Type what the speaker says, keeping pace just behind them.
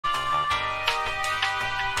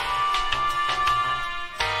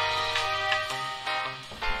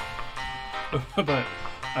but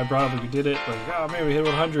I brought up like we did it. Like, oh man, we hit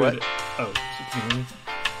 100. What? Oh, so can you hear me?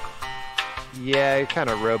 Yeah, you're kind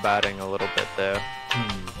of roboting a little bit though.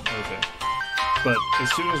 Okay. But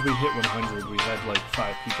as soon as we hit 100, we had like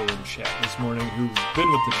 5 people in chat this morning who've been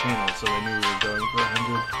with the channel, so they knew we were going for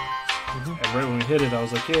 100. And right when we hit it, I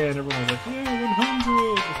was like, yeah, and everyone was like, yeah,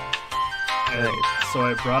 100. And so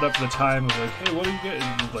I brought up the time of like, hey, what do you get?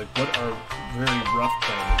 Like, what our very rough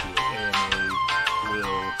plan would be? Like, AMA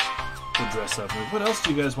will dress up. Like, what else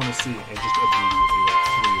do you guys want to see? And just immediately, like,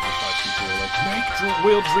 3 of the 5 people were like,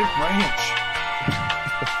 we'll drink ranch.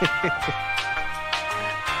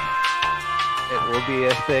 It will be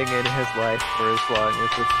a thing in his life for as long as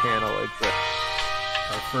this channel exists.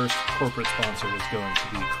 Our first corporate sponsor is going to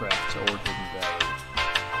be Kraft or Hidden Valley.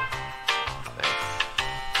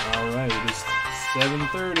 Nice. Alright, it is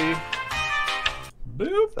 7:30.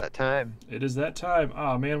 Boop! It's that time. It is that time.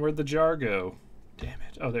 Oh man, where'd the jar go? Damn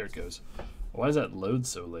it. Oh, there it goes. Why does that load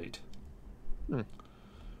so late?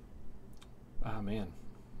 Oh man.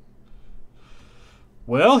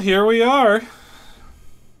 Well, here we are.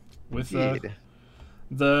 With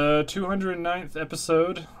the 209th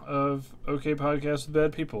episode of OK Podcast with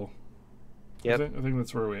Bad People. Yep. I think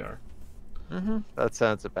that's where we are. That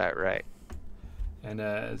sounds about right. And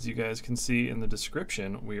as you guys can see in the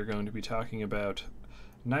description, we are going to be talking about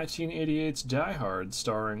 1988's Die Hard,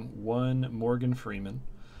 starring one Morgan Freeman.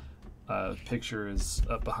 Picture is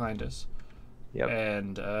up behind us. Yep.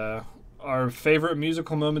 And our favorite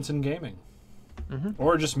musical moments in gaming.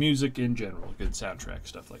 Or just music in general, good soundtrack,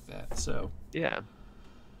 stuff like that. So Yeah.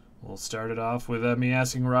 we'll start it off with me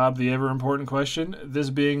asking Rob the ever-important question. This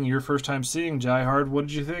being your first time seeing Die Hard, what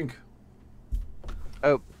did you think?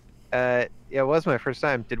 Oh, yeah, it was my first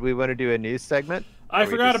time. Did we want to do a news segment? I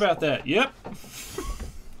forgot about that. Yep.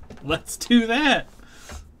 Let's do that.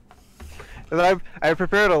 I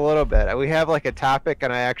prepared a little bit. We have like a topic,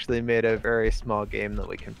 and I actually made a very small game that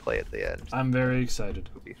we can play at the end. I'm very excited.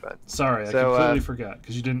 It'll be fun. Sorry, I completely forgot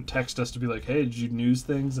because you didn't text us to be like, "Hey, did you news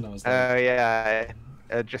things?" And I was like, "Oh yeah,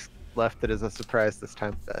 I just left it as a surprise this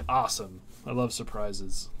time." But... Awesome! I love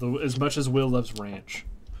surprises as much as Will loves ranch.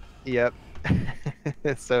 Yep.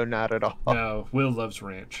 So not at all. No, Will loves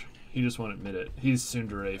ranch. He just won't admit it. He's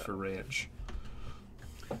tsundere for ranch.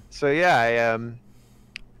 So yeah,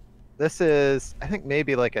 this is, I think,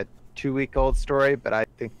 maybe like a 2-week-old story, but I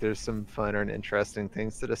think there's some fun and interesting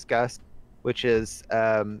things to discuss, which is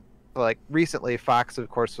like recently Fox, of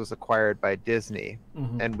course, was acquired by Disney,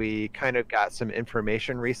 and we kind of got some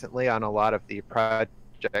information recently on a lot of the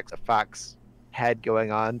projects that Fox had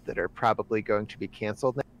going on that are probably going to be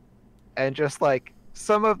canceled now. And just like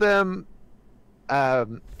some of them,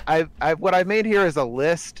 what I made here is a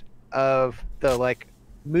list of the like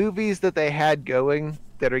movies that they had going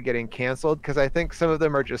that are getting canceled, because I think some of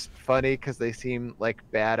them are just funny because they seem like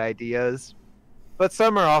bad ideas, but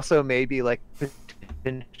some are also maybe like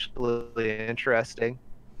potentially interesting.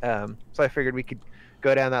 So I figured we could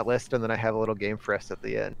go down that list, and then I have a little game for us at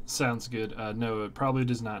the end. Sounds good. No, it probably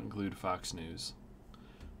does not include Fox News.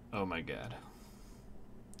 Oh my god.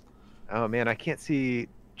 Oh man, I can't see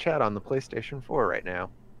chat on the PlayStation 4 right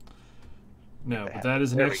now. No, but that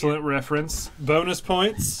is an excellent reference. Bonus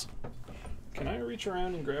points. Can I reach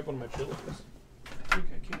around and grab one of my pillows? I think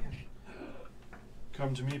I can.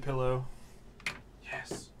 Come to me, pillow.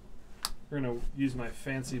 Yes. We're going to use my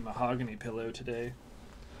fancy mahogany pillow today.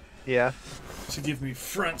 Yeah. To give me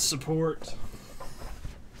front support.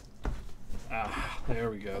 Ah,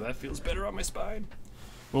 there we go. That feels better on my spine.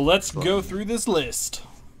 Well, let's go through this list.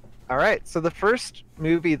 All right. So the first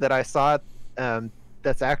movie that I saw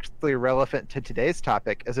that's actually relevant to today's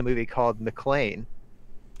topic is a movie called McClane.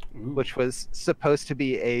 Ooh. Which was supposed to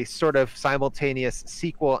be a sort of simultaneous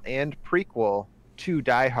sequel and prequel to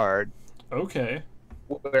Die Hard. Okay.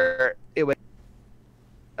 Where it would...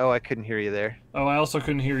 Oh, I couldn't hear you there. Oh, I also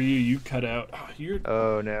couldn't hear you. You cut out.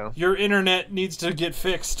 Oh, no. Your internet needs to get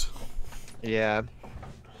fixed. Yeah.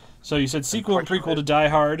 So you said sequel and prequel to Die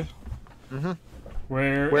Hard.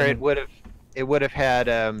 Where it would have had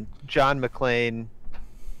John McClane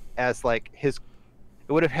as like his...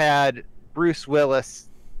 It would have had Bruce Willis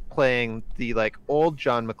playing the like old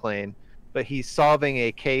John McClane, but he's solving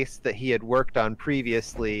a case that he had worked on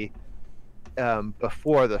previously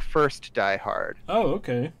before the first Die Hard. Oh,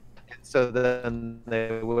 okay. And so then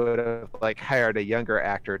they would have like hired a younger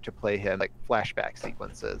actor to play him, like flashback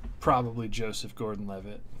sequences. Probably Joseph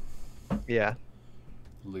Gordon-Levitt. Yeah.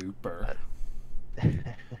 Looper.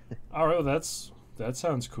 All right, well, that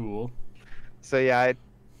sounds cool. So yeah,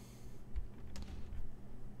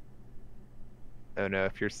 Oh no,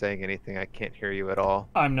 if you're saying anything, I can't hear you at all.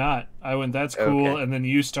 I'm not. I went, that's cool, Okay. and then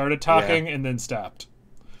you started Yeah. talking and then stopped.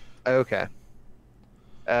 Okay.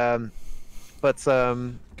 Um, but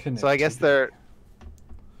so I guess Connectivity. they're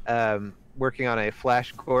working on a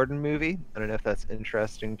Flash Gordon movie. I don't know if that's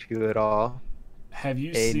interesting to you at all. Have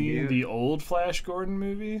you A seen new. the old Flash Gordon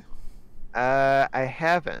movie? I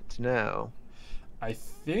haven't. No. I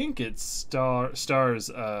think it stars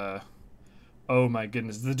oh my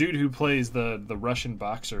goodness, the dude who plays the Russian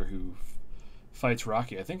boxer who fights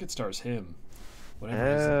Rocky. I think it stars him. Whatever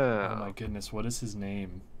his, oh my Oh. goodness, what is his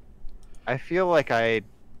name? I feel like I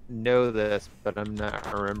know this, but I'm not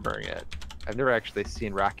remembering it. I've never actually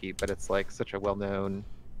seen Rocky, but it's like such a well-known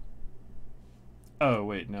Oh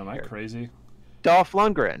wait, no, am I character. crazy? Dolph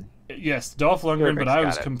Lundgren. Yes, Dolph Lundgren, but Perfect's I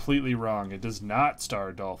was got it. completely wrong. It does not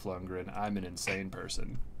star Dolph Lundgren. I'm an insane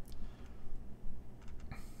person.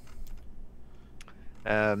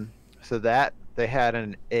 So that they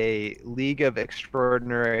had a League of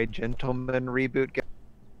Extraordinary Gentlemen reboot.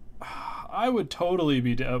 I would totally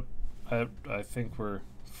be. I think we're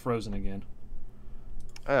frozen again.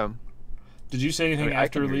 Um, Did you say anything I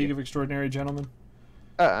can after hear League you. of Extraordinary Gentlemen?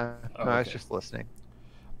 Oh, No, I was okay. just listening.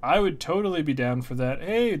 I would totally be down for that.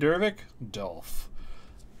 Hey, Dervik, Dolph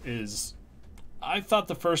is. I thought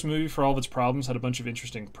the first movie, for all of its problems, had a bunch of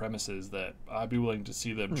interesting premises that I'd be willing to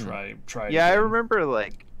see them try it Yeah, I again. remember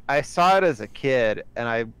like I saw it as a kid and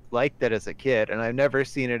I liked it as a kid and I've never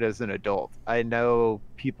seen it as an adult. I know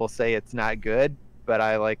people say it's not good, but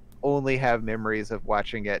I like only have memories of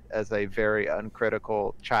watching it as a very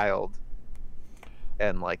uncritical child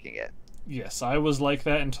and liking it. Yes, I was like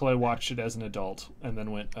that until I watched it as an adult, and then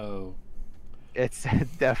went, "Oh, It's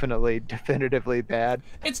definitely definitively bad.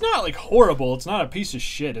 it's not like horrible. It's not a piece of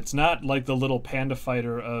shit. It's not like the little panda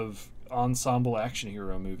fighter of ensemble action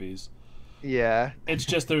hero movies. Yeah. It's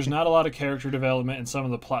just there's not a lot of character development, and some of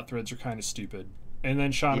the plot threads are kind of stupid. And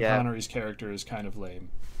then Sean Yeah. Connery's character is kind of lame.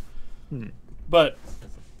 Hmm. But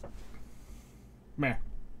meh.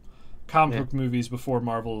 Comic Yeah. book movies before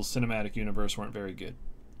Marvel's cinematic universe weren't very good.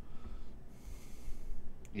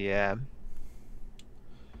 Yeah.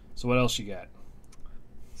 So what else you got?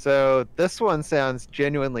 So this one sounds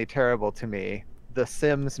genuinely terrible to me. The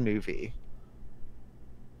Sims movie.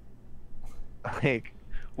 Like,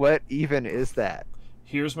 what even is that?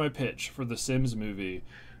 Here's my pitch for the Sims movie.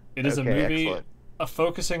 It is a Okay, movie excellent.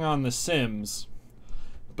 focusing on the Sims,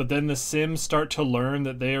 but then the Sims start to learn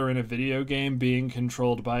that they are in a video game being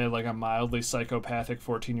controlled by like a mildly psychopathic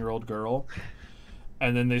 14-year-old girl,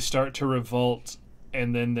 and then they start to revolt,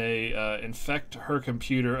 and then they infect her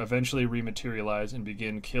computer, eventually rematerialize, and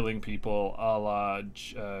begin killing people, a la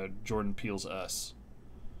Jordan Peele's Us.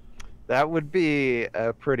 That would be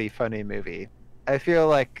a pretty funny movie. I feel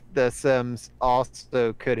like The Sims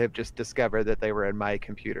also could have just discovered that they were in my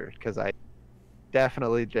computer because I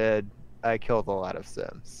definitely did. I killed a lot of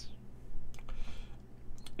Sims.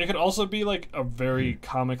 It could also be like a very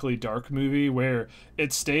comically dark movie where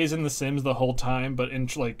it stays in The Sims the whole time, but in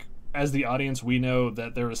like as the audience we know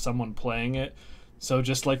that there is someone playing it. So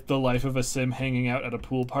just like the life of a Sim hanging out at a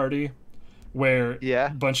pool party where a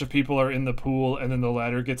Yeah, bunch of people are in the pool and then the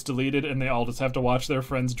ladder gets deleted and they all just have to watch their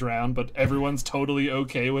friends drown, but everyone's totally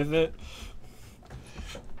okay with it.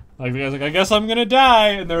 Like the guy's like, I guess I'm gonna die,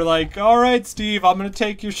 and they're like, all right, Steve, I'm gonna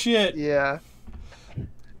take your shit. yeah,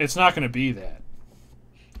 It's not gonna be that.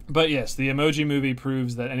 But yes, the Emoji Movie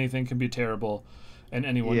proves that anything can be terrible, and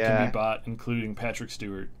anyone can yeah. be bought, including Patrick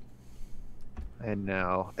Stewart. I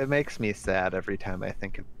know. It makes me sad every time I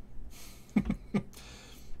think of.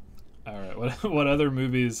 All right, what other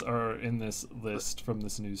movies are in this list from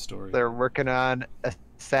this news story? They're working on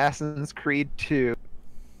Assassin's Creed 2.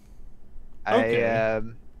 I Okay,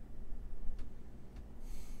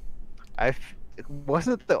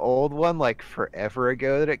 wasn't the old one like forever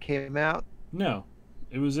ago that it came out? no,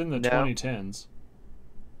 it was in the No. 2010s.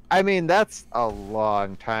 I mean, that's a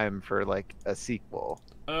long time for like a sequel.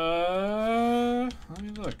 Let me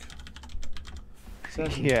look.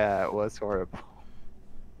 Assassin's- Yeah, it was horrible.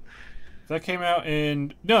 That came out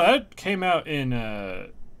in that came out in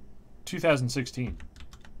 2016.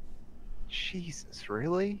 Jesus,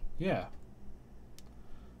 really? Yeah.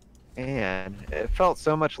 And it felt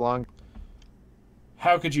so much long.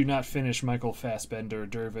 How could you not finish Michael Fassbender,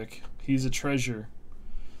 Dervik? He's a treasure.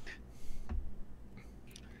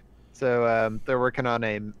 So they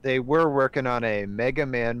were working on a Mega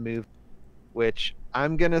Man movie, which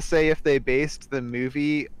I'm gonna say if they based the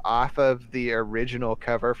movie off of the original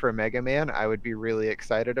cover for Mega Man, I would be really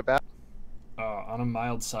excited about. On a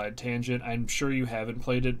mild side tangent, I'm sure you haven't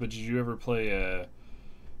played it, but did you ever play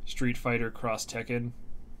Street Fighter Cross Tekken?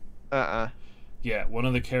 Uh-uh. Yeah, one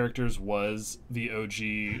of the characters was the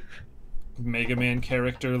OG Mega Man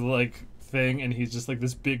character like thing, and he's just like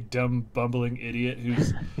this big dumb bumbling idiot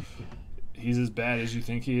who's he's as bad as you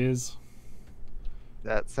think he is.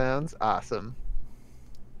 That sounds awesome.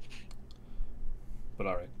 But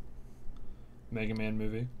all right, Mega Man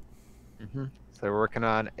movie. So we're working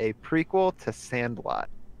on a prequel to Sandlot.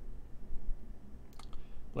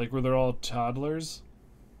 Like where they're all toddlers.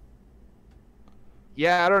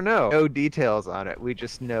 Yeah, I don't know. No details on it. We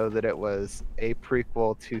just know that it was a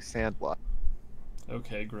prequel to Sandlot.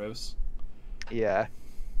 Okay, gross. Yeah.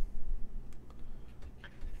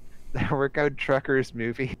 Work out Truckers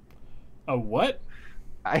movie. A what?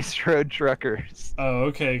 Ice Road Truckers. Oh,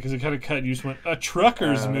 okay, because it kind of cut. And you just went a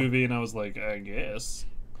truckers movie, and I was like, I guess.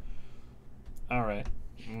 All right.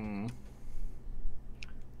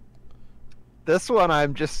 This one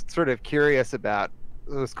I'm just sort of curious about.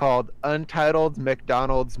 It was called Untitled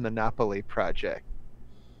McDonald's Monopoly Project.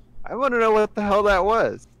 I want to know what the hell that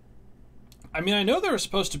was. I mean, I know there was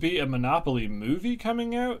supposed to be a Monopoly movie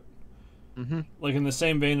coming out. Like in the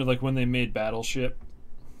same vein of like when they made Battleship,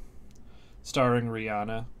 starring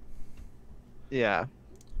Rihanna. Yeah.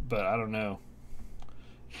 But I don't know.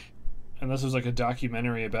 And this was like a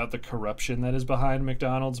documentary about the corruption that is behind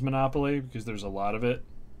McDonald's monopoly, because there's a lot of it.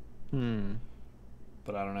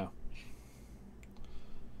 But I don't know.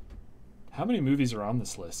 How many movies are on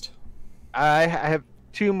this list? I have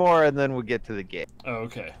 2 more, and then we'll get to the game. Oh,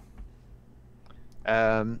 okay.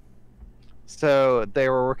 So they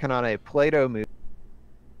were working on a Play-Doh movie.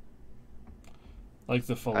 Like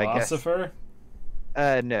The Philosopher?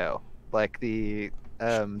 No. Like the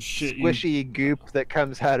Shit, squishy goop that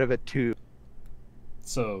comes out of a tube.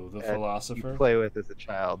 So, The Philosopher? You play with as a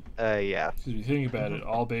child. Yeah. Because if you think about it,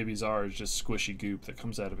 all babies are is just squishy goop that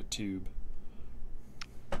comes out of a tube.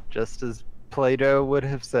 Just as Play-Doh would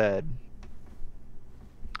have said.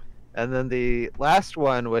 And then the last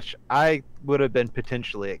one, which I would have been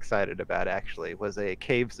potentially excited about, actually, was a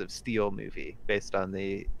Caves of Steel movie based on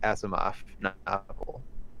the Asimov novel.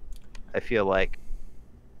 I feel like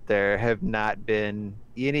there have not been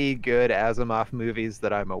any good Asimov movies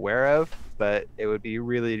that I'm aware of, but it would be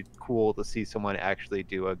really cool to see someone actually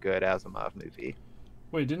do a good Asimov movie.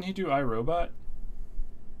 Wait, didn't he do iRobot?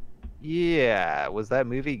 Yeah, was that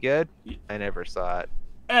movie good? I never saw it.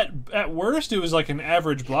 At worst, it was like an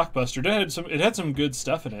average blockbuster. It had some good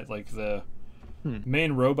stuff in it. Like the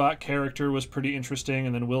main robot character was pretty interesting,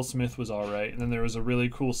 and then Will Smith was all right. And then there was a really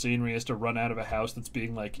cool scene where he has to run out of a house that's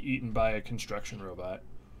being like eaten by a construction robot.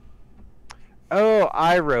 Oh,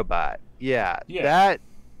 iRobot. Yeah.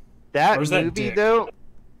 That or is that movie Dick? though.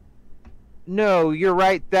 No, you're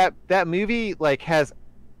right. That movie like has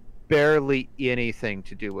barely anything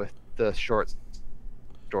to do with the short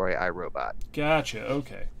story iRobot. Gotcha.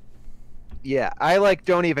 Okay. Yeah, I like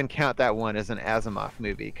don't even count that one as an Asimov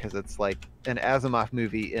movie because it's like an Asimov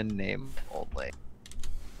movie in name only.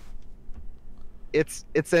 It's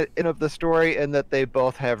an end of the story in that they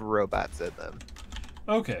both have robots in them.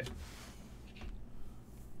 Okay.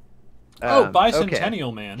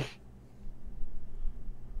 Bicentennial Man.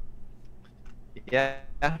 Yeah.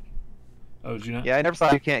 Oh, did you not? Yeah, I never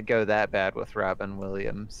saw You Can't Go That Bad with Robin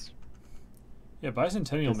Williams. Yeah,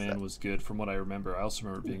 Bicentennial Man was good from what I remember. I also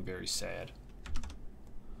remember it being very sad.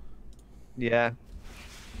 Yeah.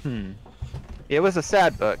 It was a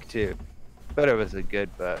sad book too, but it was a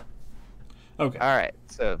good book. Okay. All right.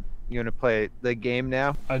 So you want to play the game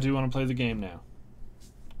now? I do want to play the game now.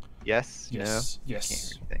 Yes. Yes. No? Yes. Can't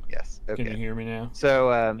hear anything. Yes. Okay. Can you hear me now? So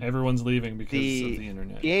everyone's leaving because of the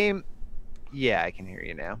internet. Game. Yeah, I can hear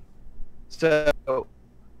you now. So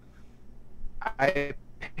I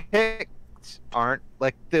aren't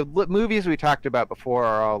like the movies we talked about before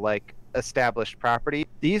are all like established property.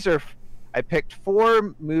 These are I picked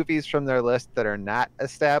 4 movies from their list that are not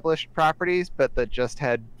established properties but that just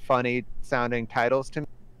had funny sounding titles to me,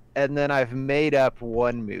 and then I've made up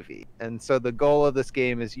 1 movie. And so the goal of this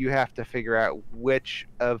game is you have to figure out which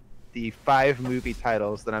of the 5 movie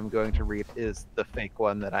titles that I'm going to read is the fake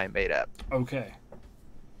one that I made up. Okay.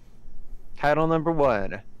 Title number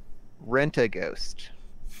 1, Rent-A-Ghost.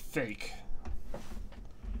 Fake.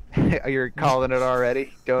 You're calling it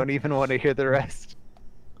already? Don't even want to hear the rest.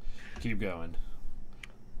 Keep going.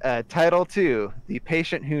 Title 2, The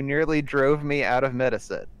Patient Who Nearly Drove Me Out of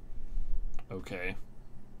Medicine. Okay.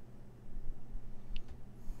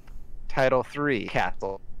 Title 3,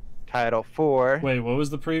 Castle. Title 4... Wait, what was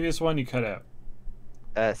the previous one? You cut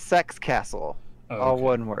out. Sex Castle. Oh, all okay.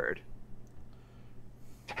 one word.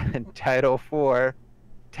 And Title 4,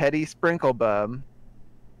 Teddy Sprinklebum.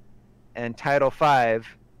 And Title 5,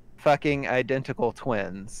 Fucking Identical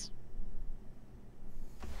Twins.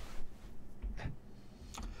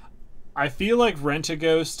 I feel like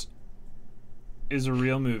Rent-A-Ghost is a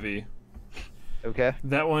real movie. Okay.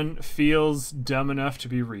 That one feels dumb enough to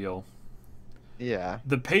be real. Yeah.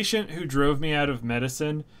 The Patient Who Drove Me Out of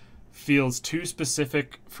Medicine feels too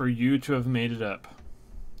specific for you to have made it up.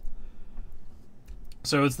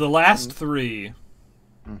 So it's the last three.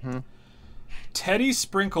 Mm-hmm. Teddy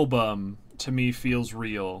Sprinklebum, to me, feels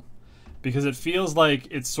real. Because it feels like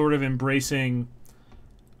it's sort of embracing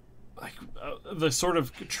like the sort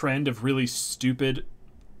of trend of really stupid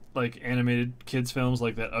like animated kids films,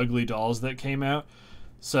 like that Ugly Dolls that came out.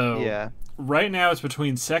 So Yeah. right now it's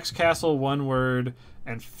between Sex Castle, one word,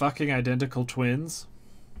 and Fucking Identical Twins.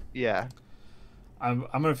 Yeah. I'm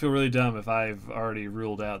gonna feel really dumb if I've already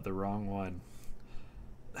ruled out the wrong one.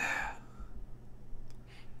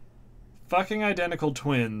 Fucking Identical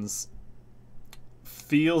Twins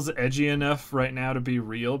feels edgy enough right now to be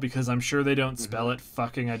real, because I'm sure they don't spell it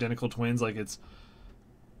fucking identical twins like it's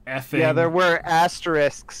effing. Yeah, there were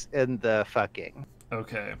asterisks in the fucking.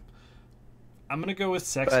 Okay. I'm gonna go with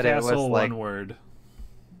Sex But it was, Castle, like, one word.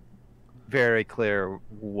 Very clear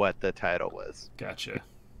what the title was. Gotcha.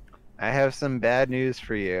 I have some bad news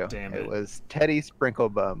for you. Damn It it. was Teddy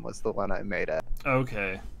Sprinklebum was the one I made up.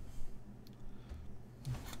 Okay.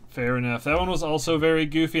 Fair enough. That one was also very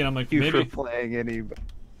goofy, and I'm like, Thank you maybe. for playing any.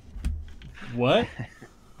 What?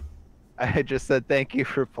 I just said thank you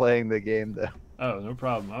for playing the game, though. Oh, no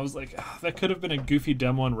problem. I was like, that could have been a goofy,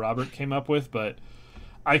 dumb one Robert came up with, but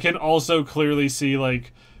I can also clearly see,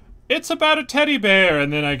 like, it's about a teddy bear,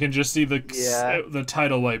 and then I can just see the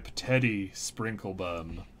title wipe, Teddy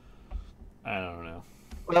Sprinklebum. I don't know.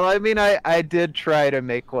 Well, I mean, I did try to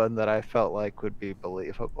make one that I felt like would be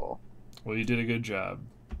believable. Well, you did a good job.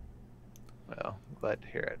 Well, glad to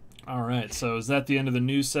hear it. All right, so is that the end of the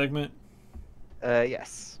news segment?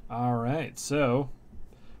 Yes. All right, so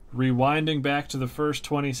rewinding back to the first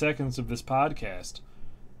 20 seconds of this podcast.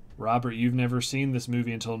 Robert, you've never seen this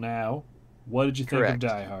movie until now. What did you think Correct. of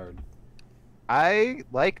Die Hard? I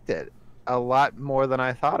liked it a lot more than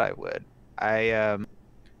I thought I would. I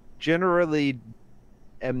generally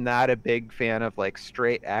am not a big fan of like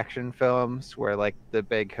straight action films where like the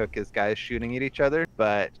big hook is guys shooting at each other,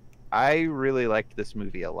 but I really liked this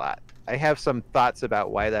movie a lot. I have some thoughts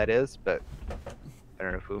about why that is, but I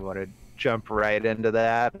don't know if we want to jump right into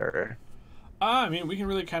that or. I mean, we can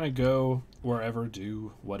really kind of go wherever,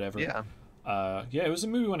 do whatever. Yeah. Yeah, it was a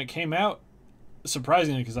movie when it came out.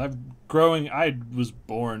 Surprisingly, because I was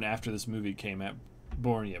born after this movie came out.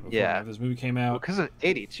 Before this movie came out. Because of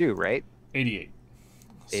 82, right? 88.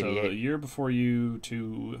 88. So a year before you,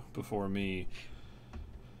 2 before me.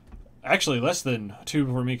 Actually, less than 2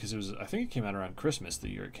 before me, because I think it came out around Christmas the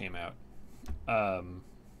year it came out.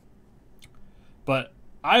 But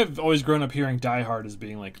I've always grown up hearing Die Hard as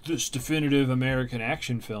being like this definitive American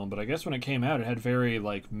action film, but I guess when it came out, it had very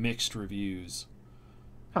like mixed reviews.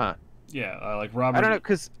 Huh. Yeah, like Robert. I don't know,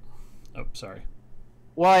 because. Oh, sorry.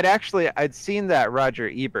 Well, I'd seen that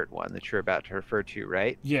Roger Ebert one that you're about to refer to,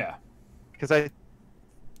 right? Yeah. Because I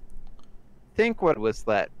think what was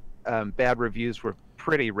that bad reviews were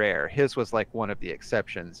pretty rare. His was like one of the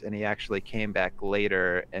exceptions, and he actually came back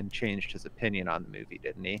later and changed his opinion on the movie,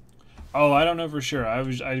 didn't he? Oh, I don't know for sure.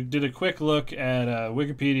 I did a quick look at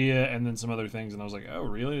Wikipedia and then some other things, and I was like, oh,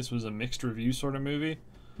 really? This was a mixed review sort of movie?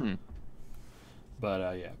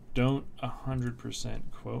 But, yeah, don't 100%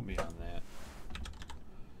 quote me on that.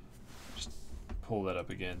 Just pull that up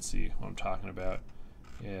again, see what I'm talking about.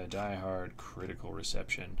 Yeah, Die Hard, critical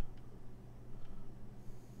reception.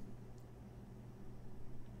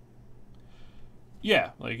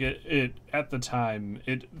 Yeah, like it at the time,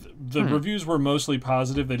 the reviews were mostly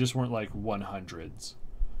positive. They just weren't like 100s.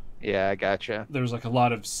 Yeah, I gotcha. There was like a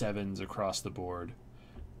lot of 7s across the board.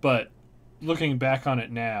 But looking back on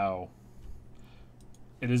it now,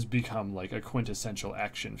 it has become like a quintessential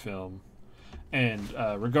action film, and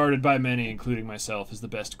regarded by many, including myself, as the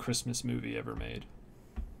best Christmas movie ever made.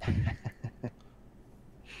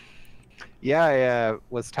 Yeah, I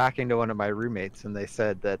was talking to one of my roommates, and they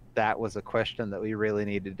said that was a question that we really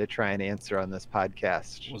needed to try and answer on this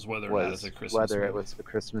podcast. Was whether or not it's a Christmas whether movie. it was a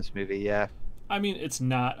Christmas movie, yeah. I mean, it's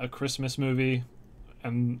not a Christmas movie,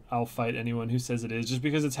 and I'll fight anyone who says it is. Just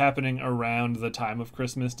because it's happening around the time of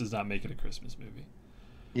Christmas does not make it a Christmas movie.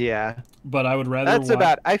 Yeah. But I would rather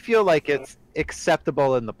I feel like it's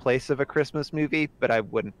acceptable in the place of a Christmas movie, but I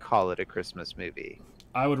wouldn't call it a Christmas movie.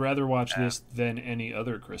 I would rather watch this than any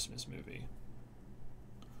other Christmas movie.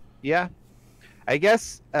 Yeah. I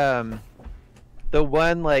guess the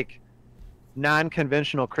one like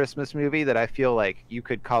non-conventional Christmas movie that I feel like you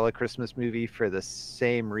could call a Christmas movie for the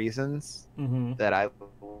same reasons that I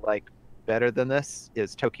like better than this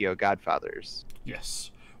is Tokyo Godfathers.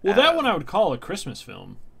 Yes. Well, that one I would call a Christmas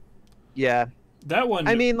film. Yeah. That one,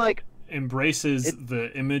 I mean, like, embraces the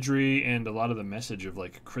imagery and a lot of the message of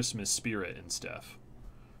like Christmas spirit and stuff.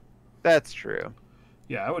 That's true.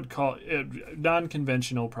 Yeah, I would call it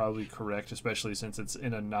non-conventional, probably correct, especially since it's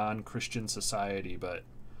in a non-Christian society, but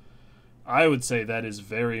I would say that is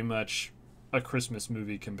very much a Christmas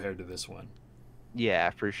movie compared to this one.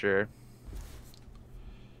 Yeah, for sure.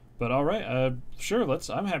 But all right, sure,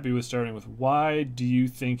 I'm happy with starting with why do you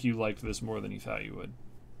think you liked this more than you thought you would?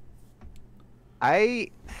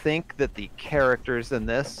 I think that the characters in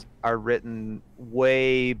this are written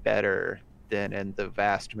way better than in the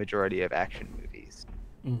vast majority of action movies.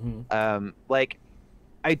 Like,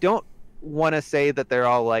 I don't want to say that they're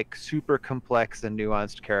all like super complex and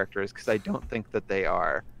nuanced characters, because I don't think that they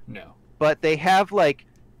are. No. But they have like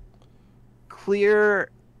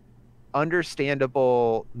clear,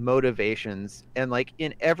 understandable motivations, and like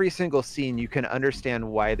in every single scene you can understand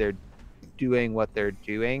why they're doing what they're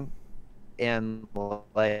doing, and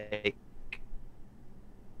like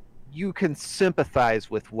you can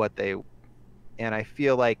sympathize with what they, and I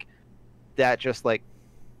feel like that just like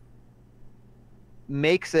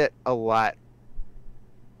makes it a lot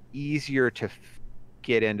easier to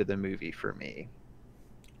get into the movie for me.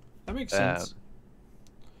 That makes sense.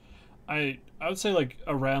 I would say like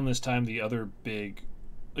around this time the other big,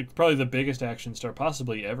 like probably the biggest action star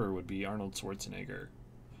possibly ever would be Arnold Schwarzenegger.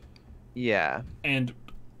 Yeah. And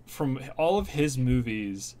from all of his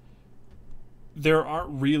movies, there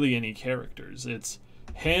aren't really any characters. It's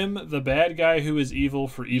him, the bad guy who is evil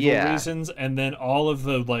for evil reasons, and then all of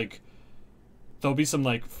the like, there'll be some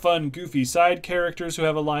like fun, goofy side characters who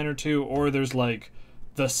have a line or two, or there's like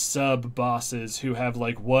the sub bosses who have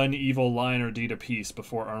like one evil line or deed apiece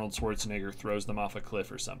before Arnold Schwarzenegger throws them off a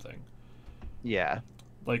cliff or something. Yeah.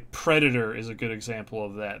 Like Predator is a good example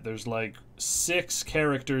of that. There's like 6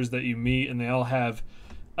 characters that you meet, and they all have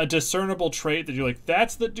a discernible trait that you're like,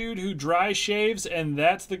 that's the dude who dry shaves, and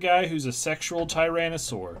that's the guy who's a sexual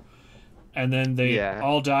tyrannosaur. And then they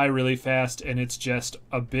all die really fast, and it's just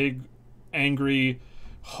a big, angry,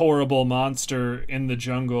 horrible monster in the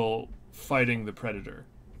jungle fighting the Predator.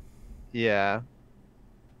 Yeah.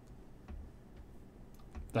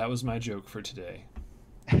 That was my joke for today.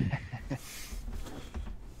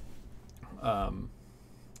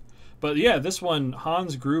 But yeah, this one,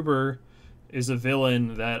 Hans Gruber is a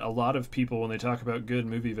villain that a lot of people, when they talk about good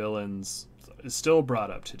movie villains, is still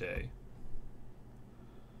brought up today.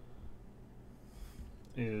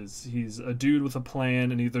 He's a dude with a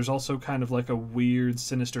plan, and there's also kind of like a weird,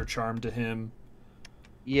 sinister charm to him.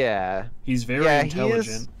 Yeah. He's very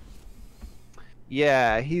intelligent.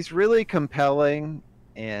 He's really compelling,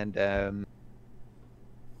 and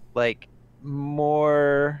like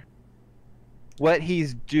more, what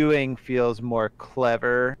he's doing feels more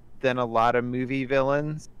clever than a lot of movie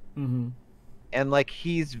villains. And like,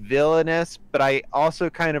 he's villainous, but I also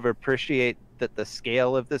kind of appreciate that the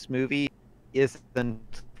scale of this movie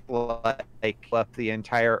isn't like up the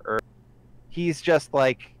entire earth. He's just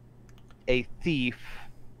like a thief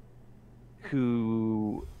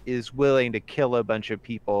who is willing to kill a bunch of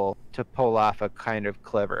people to pull off a kind of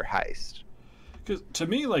clever heist. Because to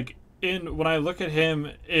me, like, when I look at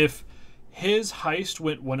him, if his heist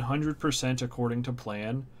went 100% according to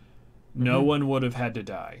plan, no one would have had to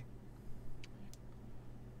die.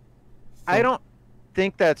 I don't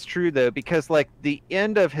think that's true, though, because like the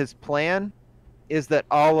end of his plan is that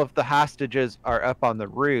all of the hostages are up on the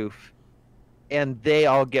roof, and they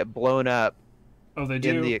all get blown up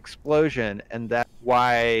in the explosion, and that's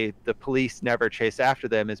why the police never chase after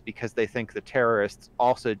them, is because they think the terrorists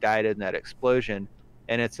also died in that explosion,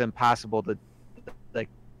 and it's impossible to like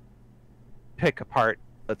pick apart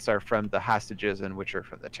which are from the hostages and which are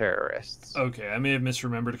from the terrorists. Okay, I may have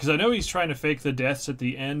misremembered, because I know he's trying to fake the deaths at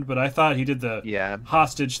the end, but I thought he did the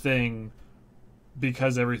hostage thing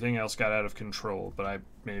because everything else got out of control, but I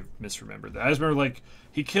may have misremembered that. I just remember, like,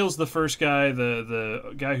 he kills the first guy,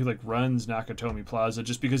 the guy who, like, runs Nakatomi Plaza,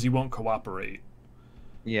 just because he won't cooperate.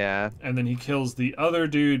 Yeah. And then he kills the other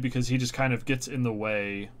dude because he just kind of gets in the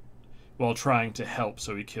way while trying to help,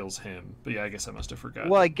 so he kills him. But yeah, I guess I must have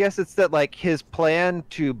forgotten. Well, I guess it's that, like, his plan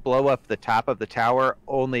to blow up the top of the tower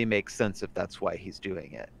only makes sense if that's why he's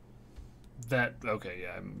doing it. Okay,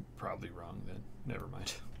 yeah, I'm probably wrong then. Never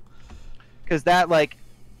mind. Because that, like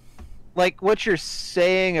what you're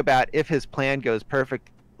saying about if his plan goes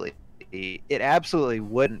perfectly, it absolutely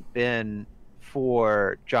wouldn't been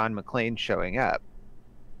for John McClane showing up.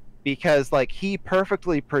 Because, like, he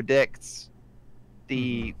perfectly predicts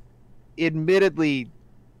the admittedly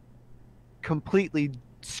completely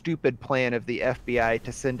stupid plan of the FBI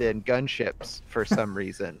to send in gunships for some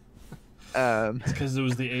reason. It's because it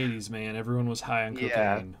was the 80s, man. Everyone was high on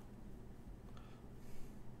Yeah. cocaine.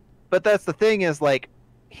 But that's the thing is, like,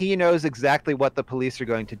 he knows exactly what the police are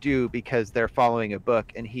going to do because they're following a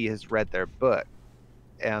book and he has read their book.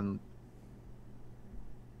 And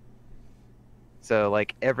so,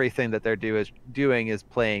 like, everything that they're doing is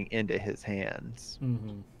playing into his hands.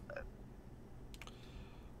 Mm-hmm.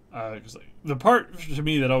 'Cause, like, the part to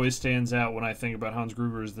me that always stands out when I think about Hans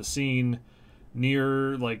Gruber is the scene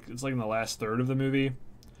near, like, it's like in the last third of the movie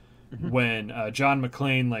when John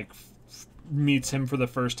McClane, like, meets him for the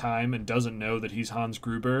first time and doesn't know that he's Hans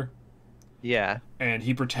Gruber. Yeah. And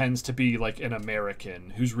he pretends to be, like, an American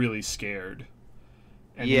who's really scared.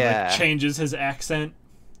 And Yeah. he, like, changes his accent.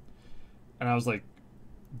 And I was like,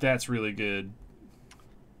 that's really good.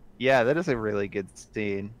 Yeah, that is a really good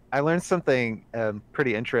scene. I learned something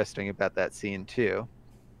pretty interesting about that scene too,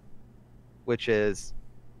 which is,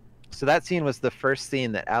 so that scene was the first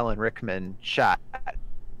scene that Alan Rickman shot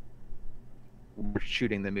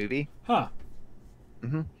shooting the movie. Huh.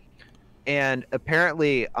 And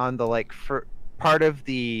apparently on the, like, part of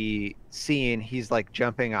the scene, he's, like,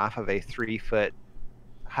 jumping off of a 3-foot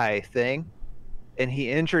high thing, and he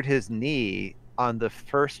injured his knee on the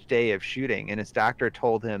first day of shooting, and his doctor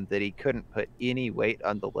told him that he couldn't put any weight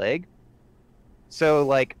on the leg. So,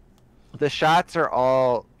 like, the shots are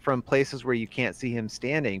all from places where you can't see him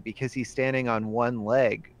standing because he's standing on one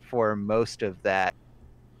leg for most of that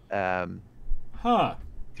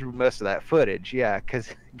through most of that footage. Yeah, because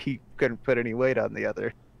he couldn't put any weight on the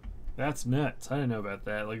other. That's nuts. I didn't know about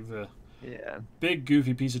that. Like, the big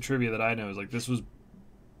goofy piece of trivia that I know is, like,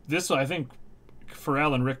 this I think for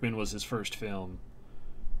Alan Rickman was his first film.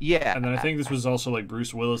 Yeah. And then I think this was also, like,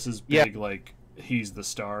 Bruce Willis's big, like, he's the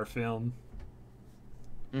star film.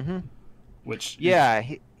 Which he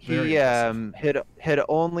had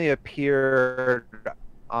only appeared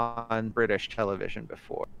on British television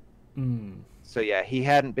before. So yeah, he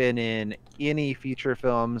hadn't been in any feature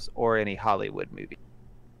films or any Hollywood movie.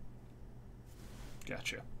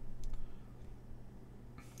 Gotcha.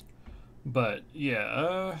 But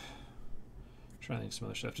yeah, trying to think of some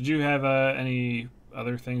other stuff. Did you have any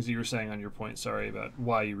other things that you were saying on your point? Sorry, about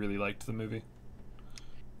why you really liked the movie.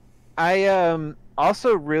 I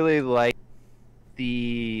also really like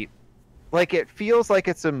it feels like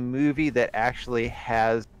it's a movie that actually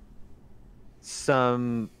has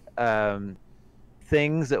some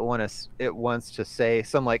things it wants to say,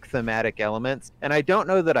 some, like, thematic elements. And I don't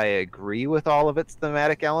know that I agree with all of its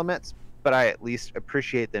thematic elements, but I at least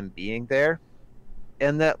appreciate them being there.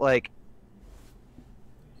 And that, like,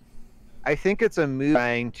 I think it's a movie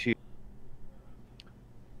trying to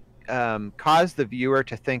cause the viewer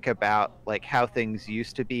to think about, like, how things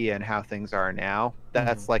used to be and how things are now.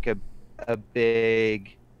 That's like a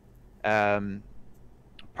big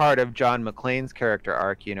part of John McClane's character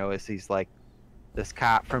arc, you know, is he's like this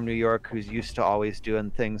cop from New York who's used to always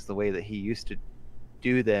doing things the way that he used to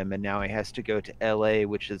do them, and now he has to go to LA,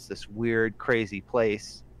 which is this weird, crazy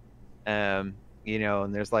place. You know,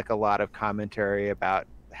 and there's, like, a lot of commentary about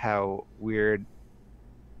how weird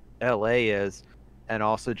LA is, and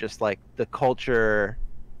also just, like, the culture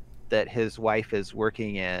that his wife is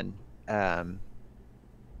working in,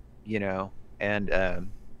 you know, and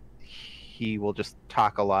he will just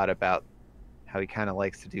talk a lot about how he kind of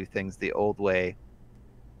likes to do things the old way.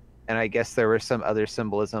 And I guess there was some other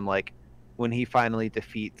symbolism, like when he finally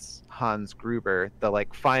defeats Hans Gruber, the,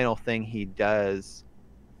 like, final thing he does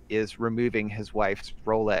is removing his wife's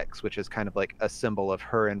Rolex, which is kind of like a symbol of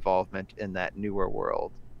her involvement in that newer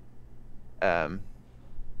world. So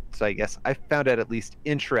I guess I found it at least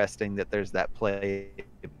interesting that there's that play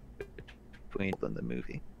between in the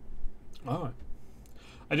movie. Oh,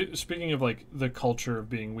 I do. Speaking of, like, the culture of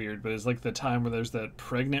being weird, but it's like the time where there's that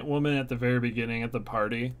pregnant woman at the very beginning at the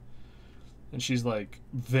party, and she's, like,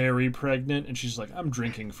 very pregnant, and she's like, I'm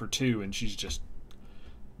drinking for two, and she's just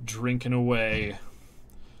drinking away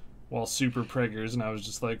while super preggers, and I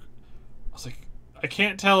was like, I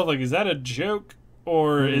can't tell if, like, is that a joke,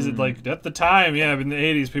 or is it, like, at the time, yeah, in the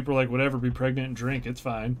 80s, people were like, whatever, be pregnant and drink, it's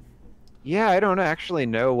fine. Yeah, I don't actually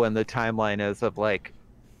know when the timeline is of, like,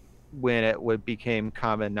 when it became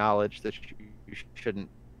common knowledge that you shouldn't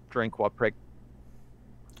drink while pregnant.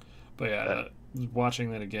 But yeah,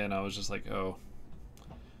 watching that again, I was just like, oh,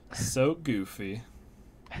 so goofy.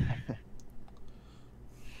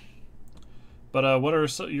 But what are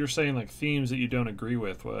you're saying, like, themes that you don't agree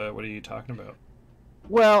with? What are you talking about?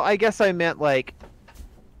 Well, I guess I meant, like,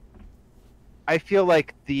 I feel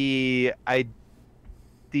like the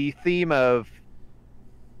theme of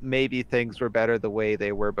maybe things were better the way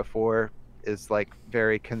they were before is like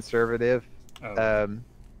very conservative. Oh.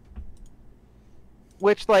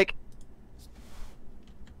 Which, like,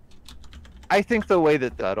 I think the way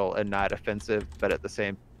that's subtle and not offensive, but at the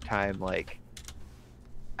same time, like,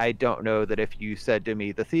 I don't know that if you said to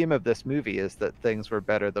me the theme of this movie is that things were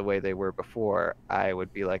better the way they were before, I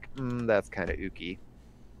would be like, that's kind of ooky.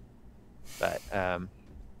 But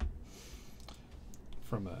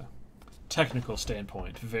From a technical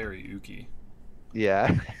standpoint, very ooky.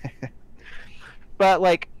 yeah. But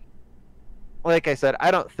like I said,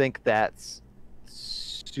 I don't think that's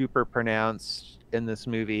super pronounced in this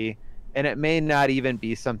movie, and it may not even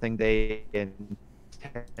be something they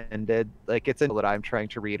intended. Like, it's that I'm trying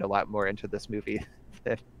to read a lot more into this movie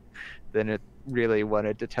than it really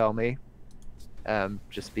wanted to tell me,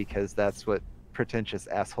 just because that's what pretentious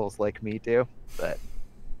assholes like me do. But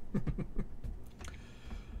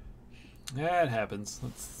Yeah, it happens.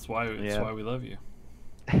 That's why we love you.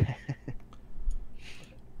 There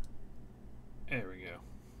we go.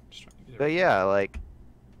 Just trying to get but yeah, like,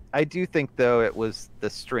 I do think though it was the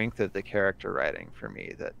strength of the character writing for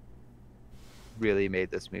me that really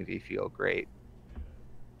made this movie feel great.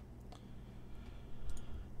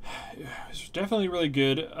 It's definitely really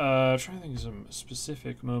good. Trying to think of some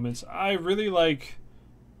specific moments. I really like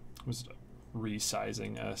was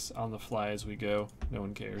resizing us on the fly as we go. No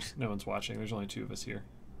one cares. No one's watching. There's only 2 of us here.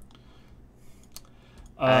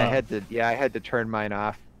 I had to turn mine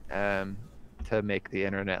off to make the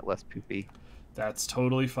internet less poopy. That's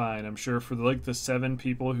totally fine. I'm sure for like the 7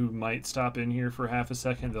 people who might stop in here for half a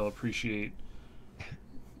second, they'll appreciate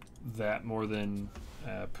that more than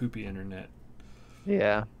poopy internet.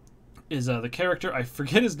 Yeah. Is the character, I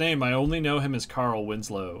forget his name. I only know him as Carl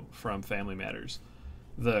Winslow from Family Matters.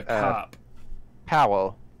 The cop.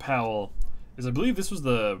 Powell. Is, I believe this was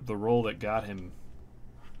the role that got him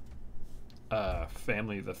the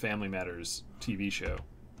Family Matters TV show.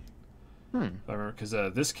 I remember, because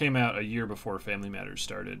this came out a year before Family Matters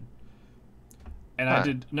started. And I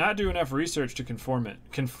did not do enough research to confirm it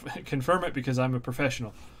because I'm a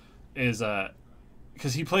professional. Is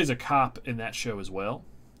because he plays a cop in that show as well.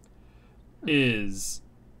 And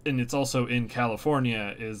it's also in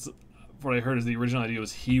California. Is what I heard is the original idea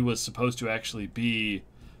was he was supposed to actually be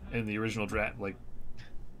in the original draft, like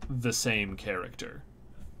the same character.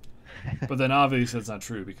 But then obviously that's not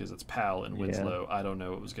true because it's Powell and Winslow. Yeah. I don't know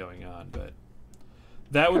what was going on, but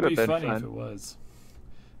that would be funny if it was.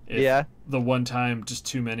 If the one time, just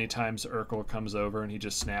too many times, Urkel comes over and he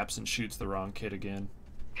just snaps and shoots the wrong kid again.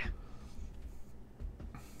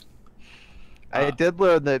 I did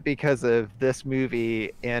learn that because of this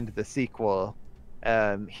movie and the sequel,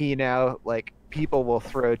 he now, like, people will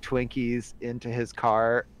throw Twinkies into his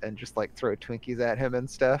car and just, like, throw Twinkies at him and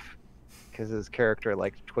stuff. Because his character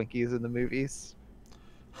liked Twinkies in the movies.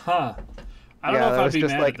 Huh. I don't know if I'd be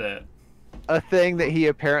mad at that. A thing that he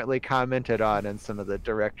apparently commented on in some of the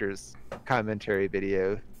director's commentary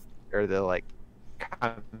video, or the, like,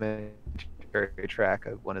 commentary track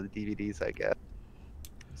of one of the DVDs, I guess.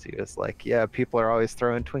 So he was like, yeah, people are always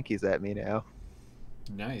throwing Twinkies at me now.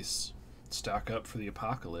 Nice. Stock up for the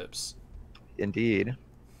apocalypse. Indeed.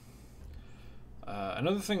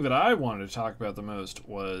 Another thing that I wanted to talk about the most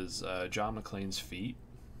was John McClane's feet.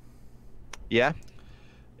 Yeah.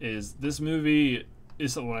 Is this movie,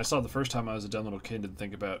 when I saw it the first time I was a dumb little kid, didn't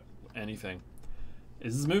think about anything.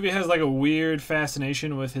 Is this movie has like a weird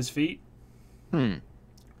fascination with his feet.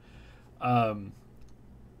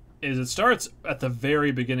 Is it starts at the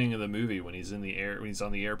very beginning of the movie when he's in the air, when he's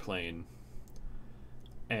on the airplane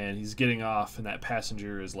and he's getting off, and that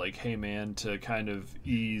passenger is like, hey man, to kind of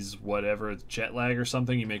ease whatever jet lag or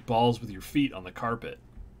something, you make balls with your feet on the carpet.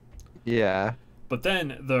 Yeah. But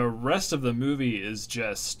then the rest of the movie is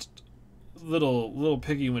just little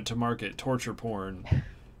piggy went to market torture porn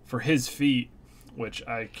for his feet, which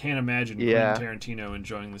I can't imagine Quentin Tarantino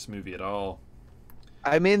enjoying this movie at all.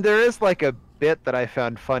 I mean, there is like a bit that I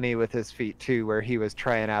found funny with his feet too, where he was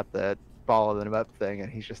trying out the ball them up thing,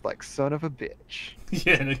 and he's just like, son of a bitch.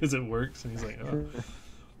 Yeah, because it works, and he's like, oh.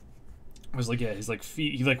 I was like, yeah, he's like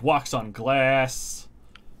feet. He like walks on glass.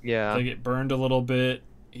 Yeah. They get burned a little bit.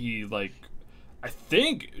 He like, I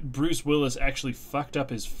think Bruce Willis actually fucked up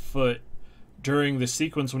his foot during the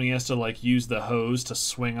sequence when he has to like use the hose to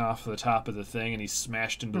swing off the top of the thing, and he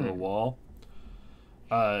smashed into the wall.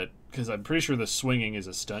 Because I'm pretty sure the swinging is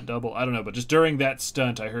a stunt double. I don't know, but just during that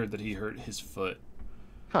stunt, I heard that he hurt his foot.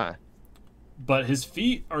 Huh. But his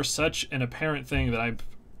feet are such an apparent thing that I'm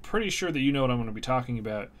pretty sure that you know what I'm going to be talking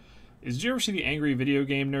about. Did you ever see the Angry Video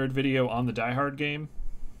Game Nerd video on the Die Hard game?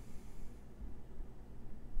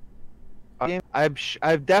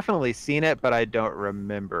 I've definitely seen it, but I don't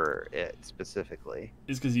remember it specifically.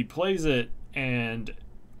 Is because he plays it, and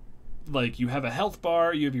like you have a health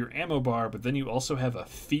bar, you have your ammo bar, but then you also have a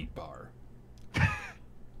feet bar.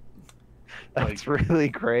 That's really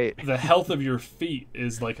great. The health of your feet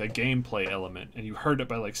is like a gameplay element, and you hurt it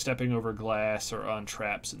by like stepping over glass or on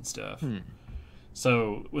traps and stuff.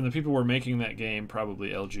 So when the people were making that game, probably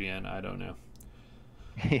LGN, I don't know.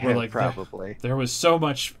 Yeah, we're like, probably. There was so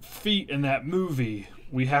much feet in that movie,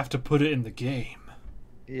 we have to put it in the game.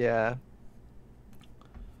 Yeah.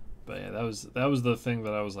 But yeah, that was the thing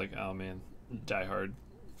that I was like, oh man, Die Hard,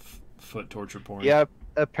 foot torture porn. Yeah.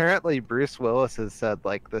 Apparently, Bruce Willis has said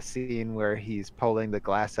like the scene where he's pulling the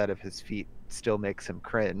glass out of his feet still makes him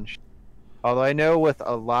cringe. Although I know with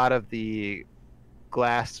a lot of the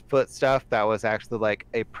glass foot stuff, that was actually like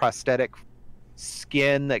a prosthetic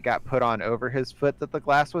skin that got put on over his foot that the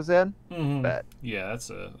glass was in. But yeah, that's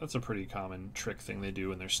a pretty common trick thing they do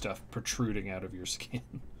when there's stuff protruding out of your skin.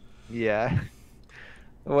 Yeah.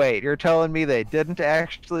 Wait, you're telling me they didn't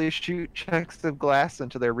actually shoot chunks of glass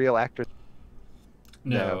into their real actors?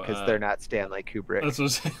 No, because they're not Stanley Kubrick. That's what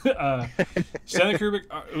Stanley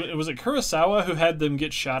Kubrick. Was it Kurosawa who had them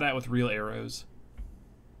get shot at with real arrows?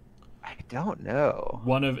 I don't know.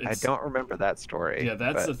 I don't remember that story. Yeah,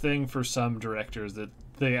 that's the thing for some directors, that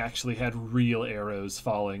they actually had real arrows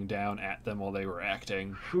falling down at them while they were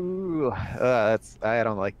acting. Ooh, I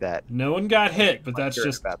don't like that. No one got hit, but that's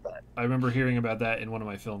just. About that. I remember hearing about that in one of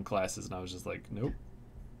my film classes, and I was just like, nope,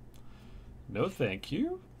 no, thank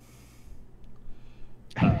you.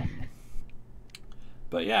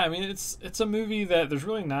 But yeah, I mean, it's a movie that there's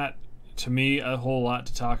really not, to me, a whole lot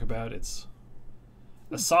to talk about. It's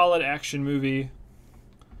a solid action movie.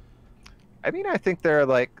 I mean, I think there are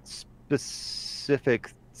like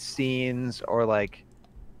specific scenes or like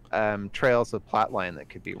trails of plotline that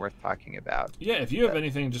could be worth talking about. Yeah, if you have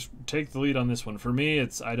anything, just take the lead on this one. For me,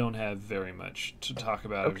 I don't have very much to talk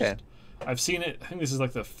about. Okay. I've seen it. I think this is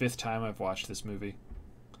like the 5th time I've watched this movie.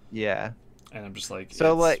 Yeah. And I'm just like,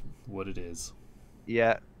 so it's like what it is.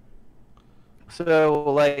 Yeah.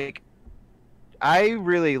 So like, I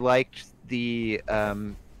really liked the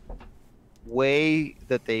way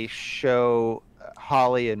that they show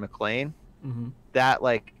Holly and McClane. That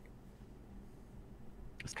like,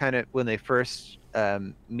 it's kind of when they first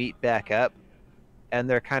meet back up, and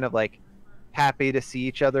they're kind of like happy to see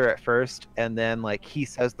each other at first, and then like he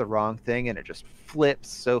says the wrong thing and it just flips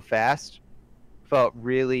so fast. Felt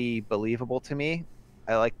really believable to me.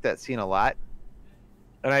 I liked that scene a lot.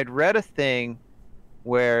 And I'd read a thing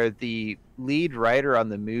where the lead writer on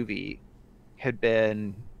the movie had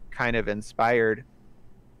been kind of inspired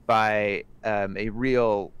by a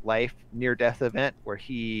real life near-death event where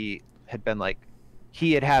he had been like,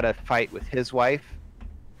 he had had a fight with his wife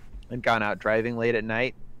and gone out driving late at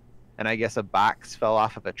night, and I guess a box fell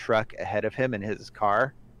off of a truck ahead of him in his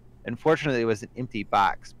car. Unfortunately, it was an empty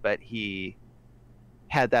box, but he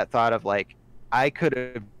had that thought of like, I could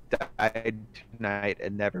have died tonight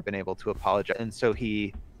and never been able to apologize. And so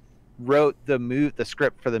he wrote the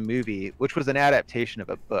script for the movie, which was an adaptation of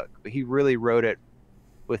a book, but he really wrote it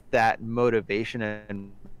with that motivation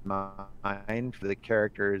in mind for the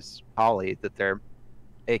characters, Holly, that they're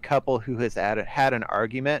a couple who has had an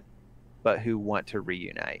argument, but who want to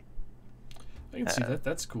reunite. I can see that.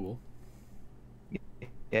 That's cool.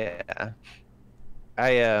 Yeah.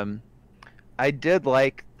 I did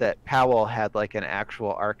like that Powell had like an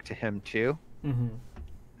actual arc to him too.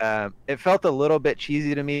 It felt a little bit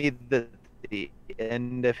cheesy to me that the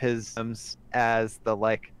end of his as the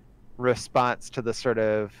like response to the sort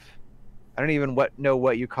of, I don't even know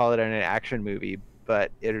what you call it in an action movie,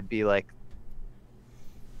 but it would be like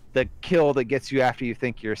the kill that gets you after you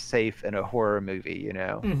think you're safe in a horror movie, you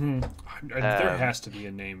know? There has to be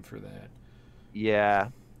a name for that. Yeah.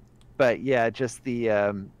 But yeah, just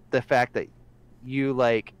the fact that you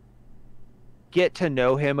like get to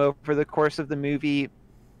know him over the course of the movie,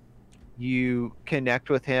 you connect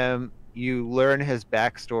with him, you learn his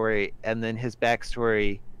backstory, and then his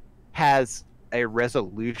backstory has a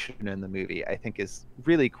resolution in the movie, I think is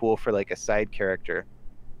really cool for like a side character.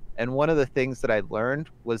 And one of the things that I learned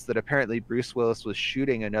was that apparently Bruce Willis was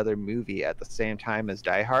shooting another movie at the same time as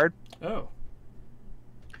Die Hard. Oh.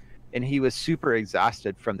 And he was super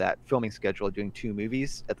exhausted from that filming schedule, doing 2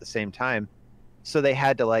 movies at the same time. So they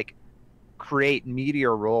had to like create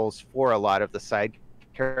meteor roles for a lot of the side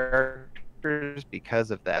characters because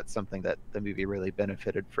of that, something that the movie really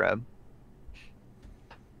benefited from.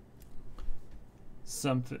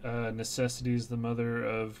 Necessity is the mother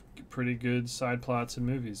of pretty good side plots in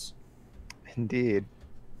movies. Indeed.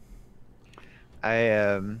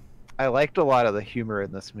 I I liked a lot of the humor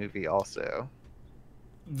in this movie also.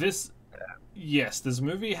 This, yes, this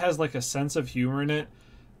movie has like a sense of humor in it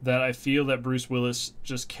that I feel that Bruce Willis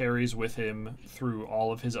just carries with him through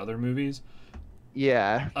all of his other movies.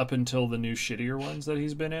 Yeah. Up until the new shittier ones that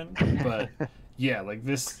he's been in. But yeah, like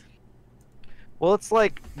this. Well, it's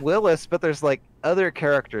like Willis, but there's like other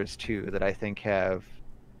characters too that I think have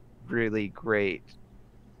really great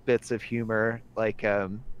bits of humor, like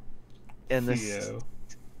in this, Theo.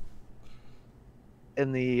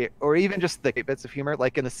 in the, or even just the bits of humor,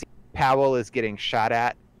 like in the scene Powell is getting shot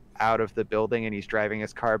at out of the building and he's driving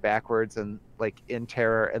his car backwards and like in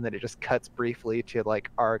terror, and then it just cuts briefly to like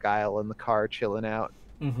Argyle in the car chilling out.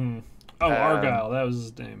 Mm-hmm. Oh, Argyle, that was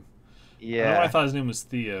his name. Yeah. I don't know, I thought his name was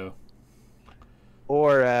Theo.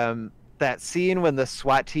 Or that scene when the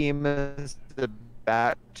SWAT team is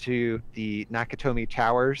about to the Nakatomi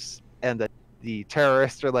Towers and the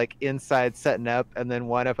terrorists are like inside setting up, and then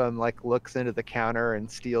one of them like looks into the counter and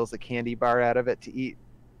steals a candy bar out of it to eat.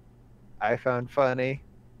 I found funny.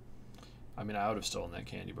 I mean, I would have stolen that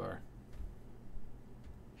candy bar.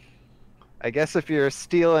 I guess if you're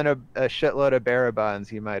stealing a shitload of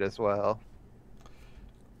Barabons, you might as well.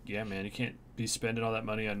 Yeah, man, you can't be spending all that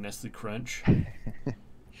money on Nestle Crunch.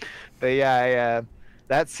 But yeah,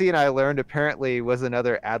 that scene I learned apparently was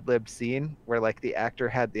another ad-lib scene where like the actor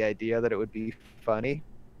had the idea that it would be funny.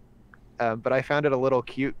 But I found it a little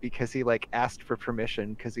cute because he like asked for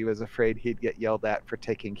permission because he was afraid he'd get yelled at for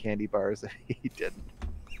taking candy bars if he didn't.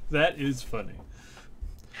 That is funny.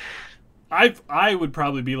 I would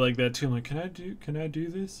probably be like that too. I'm like, can I do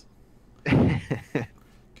this?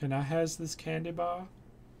 Can I has this candy bar?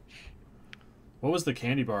 What was the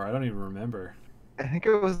candy bar? I don't even remember. I think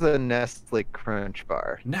it was the Nestle Crunch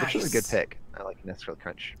bar. Nice. Which was a good pick. I like Nestle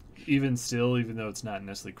Crunch. Even still, even though it's not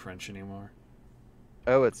Nestle Crunch anymore.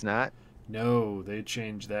 Oh, it's not? No, they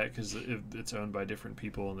changed that because it's owned by different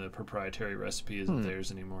people and the proprietary recipe isn't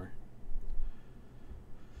theirs anymore.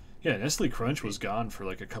 Yeah, Nestle Crunch was gone for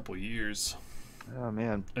like a couple years. Oh,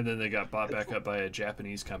 man. And then they got bought back up by a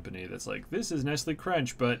Japanese company that's like, this is Nestle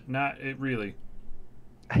Crunch, but not it really.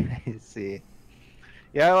 I see.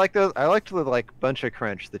 Yeah, I like those. I liked the like Bunch of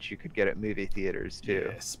Crunch that you could get at movie theaters too.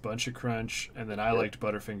 Yes, Bunch of Crunch, and then I liked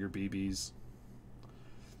Butterfinger BBs.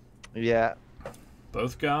 Yeah.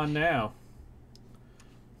 Both gone now.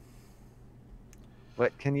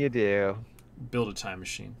 What can you do? Build a time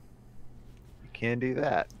machine. You can do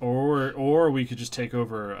that. Or we could just take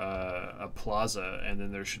over a plaza, and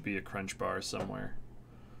then there should be a Crunch bar somewhere.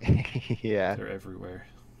 Yeah. They're everywhere.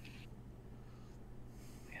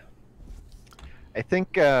 I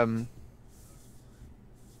think. Did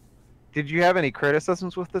you have any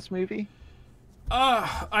criticisms with this movie?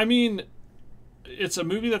 I mean, it's a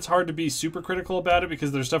movie that's hard to be super critical about it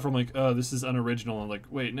because there's stuff where I'm like, oh, this is unoriginal. And like,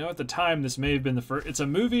 wait, no, at the time this may have been the first. It's a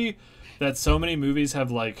movie that so many movies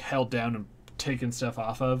have like held down and taken stuff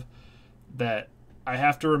off of that I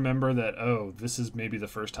have to remember that, oh, this is maybe the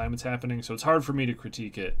first time it's happening. So it's hard for me to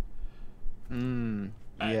critique it.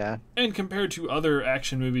 Yeah. And compared to other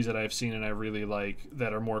action movies that I've seen and I really like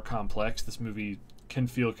that are more complex, this movie can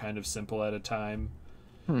feel kind of simple at a time.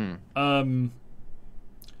 John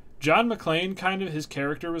McClane, kind of, his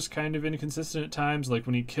character was kind of inconsistent at times. Like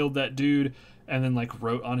when he killed that dude and then like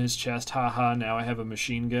wrote on his chest, haha, now I have a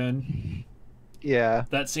machine gun. Yeah.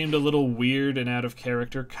 That seemed a little weird and out of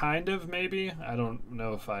character, kind of, maybe. I don't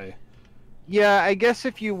know if I... Yeah, I guess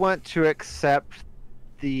if you want to accept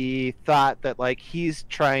the thought that like he's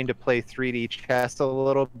trying to play 3D chess a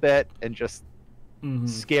little bit and just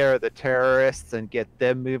scare the terrorists and get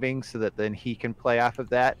them moving so that then he can play off of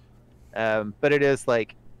that. But it is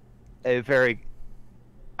like a very...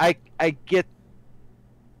 I get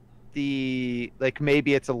the... Like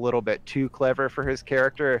maybe it's a little bit too clever for his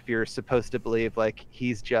character if you're supposed to believe like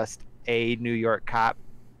he's just a New York cop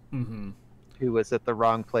who was at the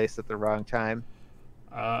wrong place at the wrong time.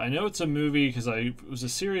 I know it's a movie because it was a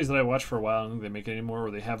series that I watched for a while. I don't think they make it anymore,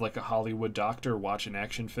 where they have like a Hollywood doctor watch an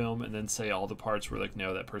action film and then say all the parts where like,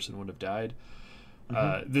 no, that person would have died.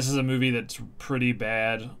 This is a movie that's pretty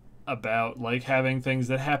bad about like having things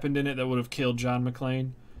that happened in it that would have killed John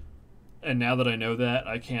McClane. And now that I know that,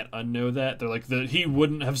 I can't unknow that. They're like, he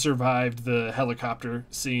wouldn't have survived the helicopter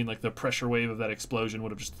scene. Like the pressure wave of that explosion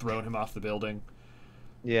would have just thrown him off the building.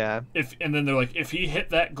 Yeah. And then they're like, if he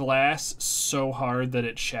hit that glass so hard that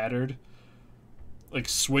it shattered, like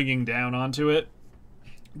swinging down onto it,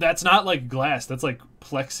 that's not like glass, that's like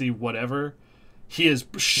plexi whatever. He has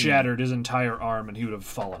shattered his entire arm and he would have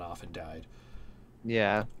fallen off and died.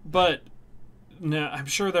 Yeah. But No, I'm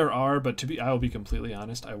sure there are, but I will be completely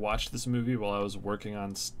honest. I watched this movie while I was working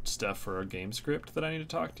on stuff for a game script that I need to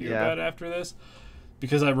talk to you about after this,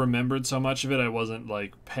 because I remembered so much of it. I wasn't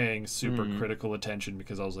like paying super critical attention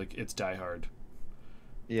because I was like, it's Die Hard.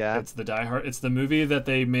 Yeah, it's the Die Hard. It's the movie that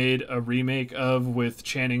they made a remake of with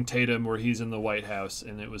Channing Tatum, where he's in the White House,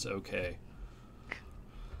 and it was okay.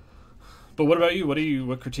 But what about you?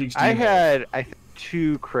 What critiques do you have? I think,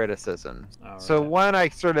 two criticisms. All So right. one I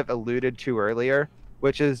sort of alluded to earlier,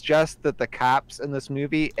 which is just that the cops in this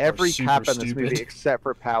movie, every super cop in this stupid. movie except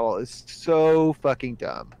for Powell, is so fucking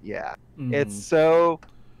dumb. Yeah. Mm. It's so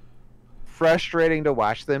frustrating to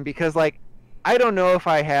watch them because, like, I don't know if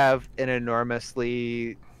I have an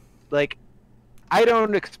enormously, like, I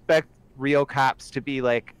don't expect real cops to be,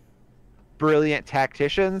 like, brilliant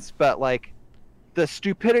tacticians, but, like, the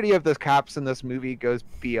stupidity of the cops in this movie goes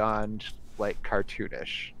beyond, like,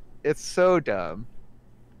 cartoonish. It's so dumb.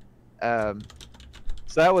 So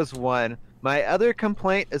that was one. My other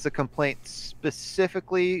complaint is a complaint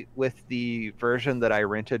specifically with the version that I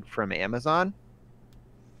rented from Amazon,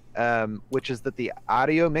 which is that the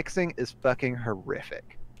audio mixing is fucking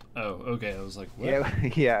horrific. Oh, okay. I was like, what? Yeah,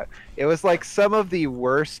 yeah. It was like some of the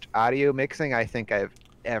worst audio mixing I think I've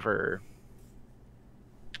ever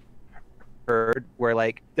heard, where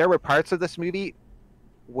like there were parts of this movie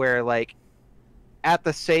where like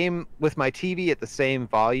with my TV at the same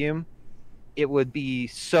volume, it would be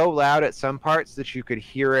so loud at some parts that you could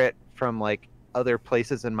hear it from like other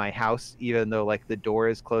places in my house, even though like the door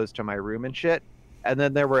is closed to my room and shit. And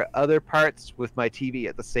then there were other parts with my TV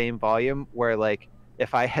at the same volume where like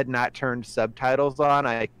if I had not turned subtitles on,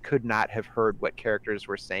 I could not have heard what characters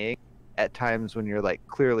were saying at times when you're like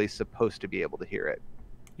clearly supposed to be able to hear it.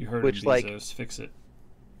 You heard Which, Bezos, like, fix it.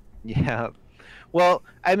 Yeah. Well,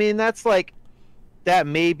 I mean, that's like, that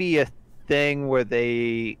may be a thing where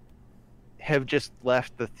they have just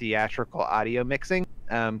left the theatrical audio mixing.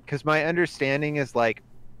 Because my understanding is like,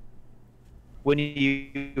 when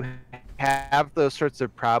you have those sorts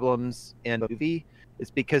of problems in a movie,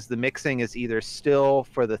 it's because the mixing is either still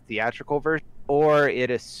for the theatrical version, or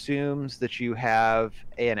it assumes that you have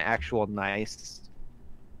an actual nice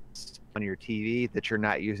on your TV, that you're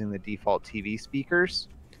not using the default TV speakers.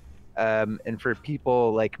 And for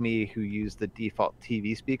people like me who use the default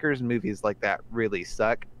TV speakers, movies like that really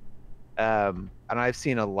suck. And I've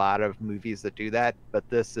seen a lot of movies that do that, but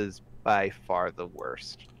this is by far the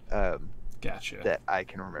worst Gotcha. that I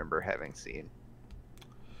can remember having seen.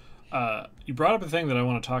 You brought up a thing that I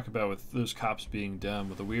want to talk about with those cops being dumb,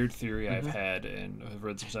 with a weird theory I've had and I've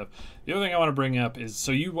read some stuff. The other thing I want to bring up is,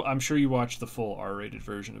 so I'm sure you watched the full R-rated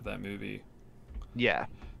version of that movie. Yeah.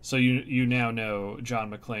 So you now know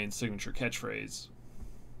John McClane's signature catchphrase.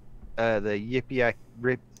 The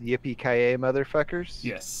yippee-ki-yay motherfuckers?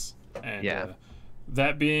 Yes. And yeah.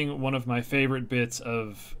 That being one of my favorite bits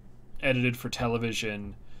of edited for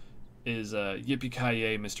television is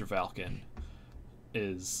yippee-ki-yay, Mr. Falcon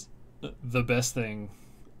is the best thing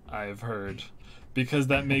I've heard, because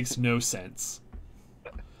that makes no sense.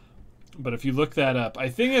 But if you look that up, I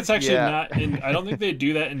think it's actually not in... I don't think they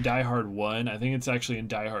do that in Die Hard 1. I think it's actually in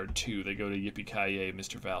Die Hard 2. They go to yippee-ki-yay,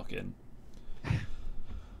 Mr. Falcon.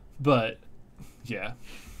 But, yeah.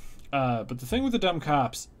 But the thing with the dumb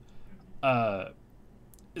cops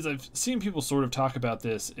is, I've seen people sort of talk about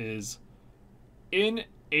this, is in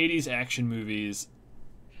 80s action movies,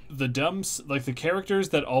 the the characters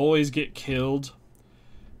that always get killed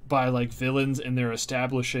by like villains, and they're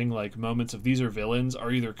establishing like moments of these are villains,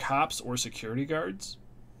 are either cops or security guards.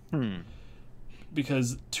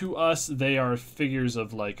 Because to us they are figures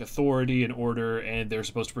of like authority and order, and they're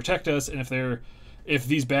supposed to protect us, and if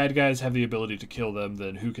these bad guys have the ability to kill them,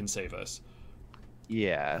 then who can save us?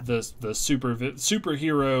 Yeah. The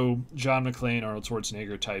superhero John McClane, Arnold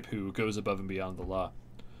Schwarzenegger type who goes above and beyond the law.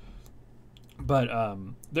 But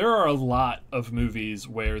there are a lot of movies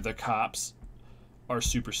where the cops are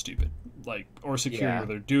super stupid, like, or security, where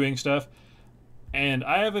they're doing stuff. And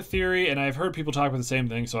I have a theory, and I've heard people talk about the same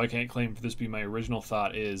thing, so I can't claim for this to be my original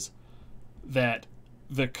thought, is that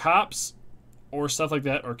the cops or stuff like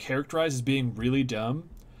that are characterized as being really dumb,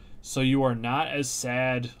 so you are not as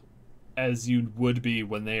sad as you would be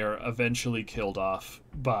when they are eventually killed off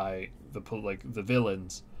by the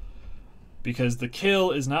villains. Because the kill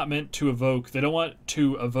is not meant to they don't want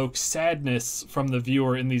to evoke sadness from the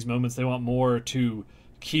viewer in these moments. They want more to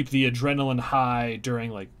keep the adrenaline high during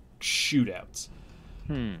like shootouts.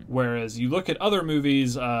 Whereas you look at other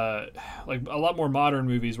movies, like a lot more modern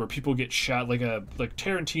movies where people get shot, like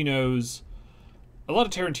Tarantino's. A lot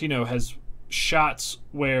of Tarantino has shots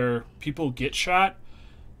where people get shot,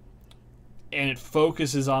 and it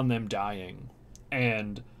focuses on them dying.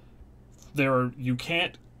 and you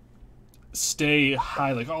can't stay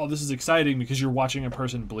high like, oh, this is exciting, because you're watching a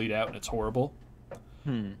person bleed out and it's horrible.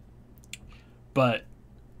 But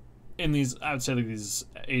in these, I would say, like these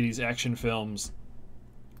 80s action films,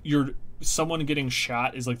 someone getting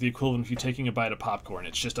shot is like the equivalent of you taking a bite of popcorn.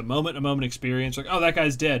 It's just a moment experience. Like, oh, that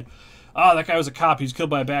guy's dead. Oh, that guy was a cop. He was killed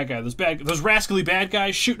by a bad guy. Those rascally bad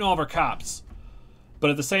guys shooting all of our cops. But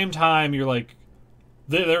at the same time, you're like,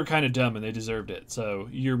 they're kind of dumb and they deserved it. So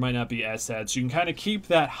you might not be as sad. So you can kind of keep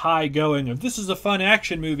that high going of, this is a fun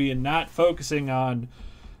action movie, and not focusing on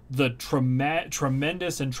the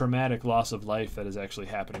tremendous and traumatic loss of life that is actually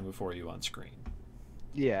happening before you on screen.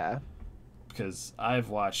 Yeah. Because I've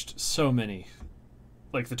watched so many.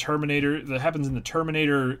 Like the Terminator, that happens in the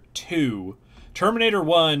Terminator 2. Terminator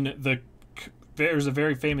 1, there's a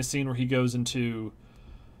very famous scene where he goes into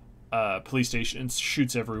a police station and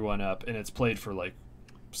shoots everyone up, and it's played for like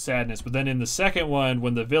sadness. But then in the second one,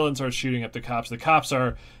 when the villain starts shooting up the cops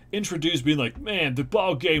are introduced being like, man, the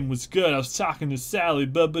ball game was good. I was talking to Sally,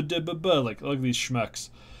 like, look at these schmucks.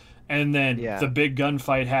 And then the big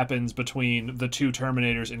gunfight happens between the two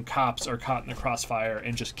Terminators, and cops are caught in the crossfire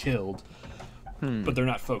and just killed. But they're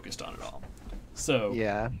not focused on it all. So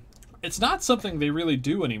it's not something they really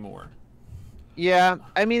do anymore. Yeah,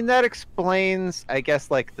 I mean, that explains, I guess,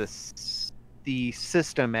 like the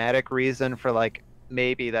systematic reason for, like,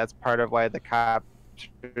 maybe that's part of why the cops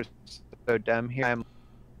are so dumb here.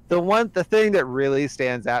 The thing that really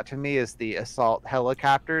stands out to me is the assault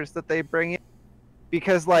helicopters that they bring in,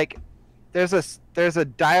 because like there's a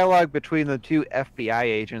dialogue between the two FBI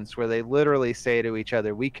agents where they literally say to each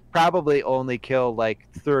other, we could probably only kill like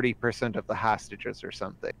 30% of the hostages or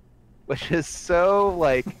something, which is so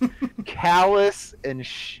like callous and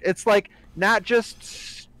it's like not just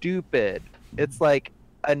stupid, it's like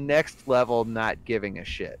a next level not giving a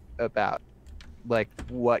shit about like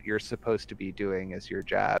what you're supposed to be doing as your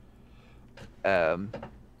job.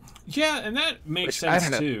 Yeah, and that makes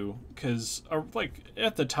sense too, because like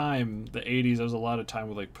at the time, the 80s, there was a lot of time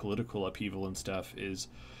with like political upheaval and stuff, is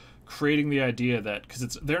creating the idea that,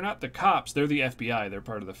 because they're not the cops, they're the FBI, they're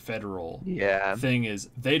part of the federal thing, is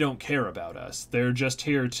they don't care about us, they're just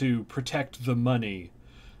here to protect the money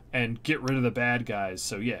and get rid of the bad guys.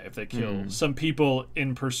 So yeah, if they kill some people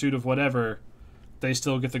in pursuit of whatever, they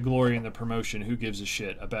still get the glory and the promotion. Who gives a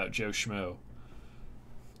shit about Joe Schmo?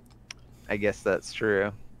 I guess that's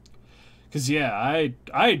true. Because yeah,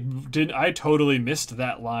 I totally missed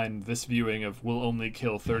that line this viewing of, we'll only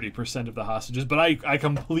kill 30% of the hostages, but I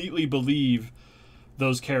completely believe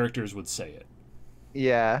those characters would say it.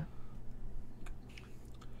 Yeah.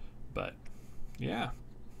 But yeah.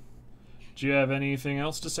 Do you have anything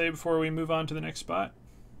else to say before we move on to the next spot?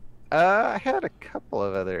 I had a couple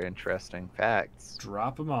of other interesting facts.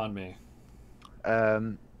 Drop them on me.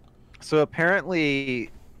 So apparently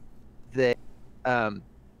the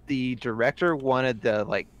director wanted the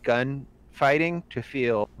like gun fighting to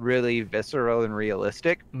feel really visceral and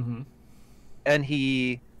realistic. And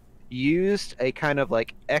he used a kind of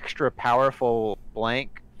like extra powerful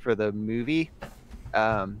blank for the movie.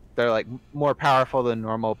 They're like more powerful than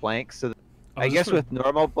normal blanks. So I guess with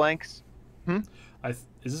normal blanks,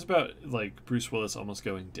 is this about like Bruce Willis almost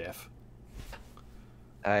going deaf?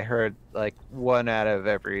 I heard like 1 out of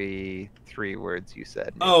every 3 words you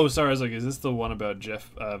said. Maybe. Oh, sorry. I was like, is this the one about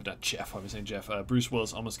Bruce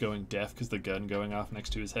Willis almost going deaf because the gun going off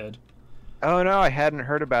next to his head? Oh no, I hadn't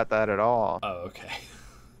heard about that at all. Oh, okay.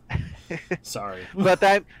 Sorry. But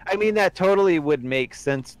that totally would make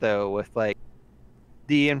sense though, with like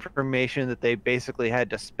the information that they basically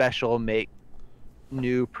had to special make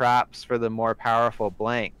new props for the more powerful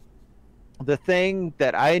blank. The thing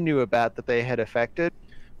that I knew about that they had affected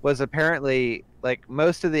was apparently like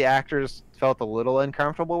most of the actors felt a little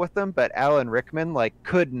uncomfortable with them, but Alan Rickman like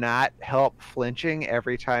could not help flinching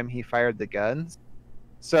every time he fired the guns.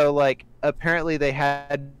 So like apparently they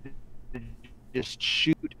had to just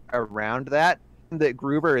shoot around that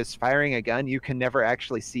Gruber is firing a gun, you can never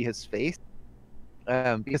actually see his face.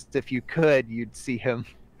 Because if you could, you'd see him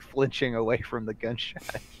flinching away from the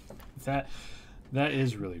gunshot. That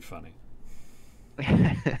is really funny.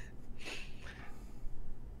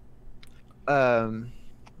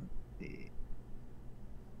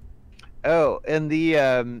 Oh, and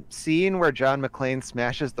the scene where John McClane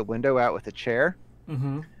smashes the window out with a chair.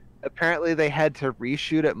 Apparently they had to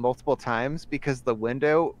reshoot it multiple times because the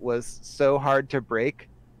window was so hard to break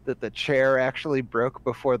that the chair actually broke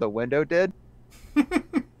before the window did.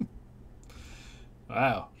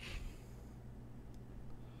 Wow.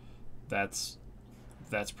 That's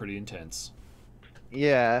pretty intense.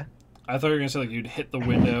 Yeah. I thought you were gonna say like you'd hit the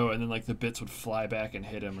window and then like the bits would fly back and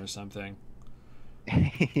hit him or something.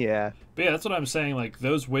 Yeah. But yeah, that's what I'm saying. Like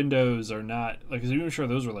those windows are not like. 'Cause I'm sure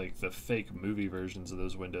those were like the fake movie versions of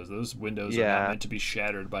those windows. Those windows are not Yeah. meant to be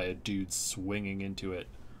shattered by a dude swinging into it.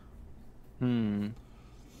 Hmm.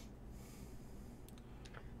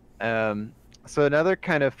 So another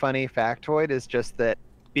kind of funny factoid is just that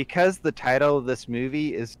because the title of this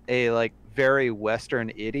movie is a like very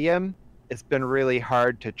Western idiom, it's been really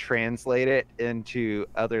hard to translate it into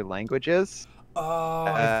other languages. Oh, I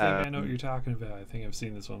think I know what Um, you're talking about. I think I've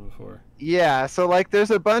seen this one before. yeah, so like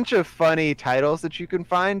there's a bunch of funny titles that you can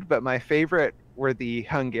find, but my favorite were the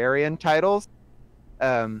Hungarian titles.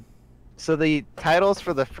 Um, so the titles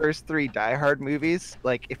for the first three Die Hard movies,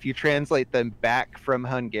 like if you translate them back from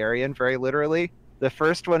Hungarian very literally, the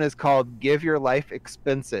first one is called "Give Your Life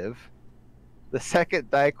Expensive." The second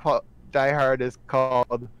Die Hard is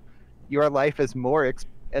called "Your Life is More,"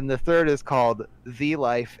 and the third is called "The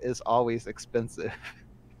Life is Always Expensive."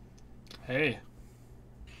 Hey,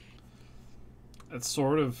 that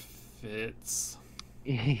sort of fits.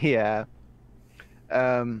 Yeah.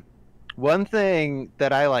 Um, One thing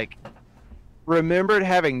that I like remembered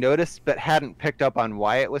having noticed but hadn't picked up on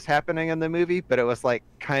why it was happening in the movie, but it was like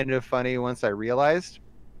kind of funny once I realized,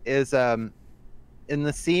 is in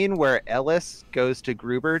the scene where Ellis goes to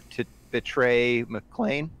Gruber to betray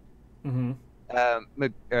McClane, Mm-hmm.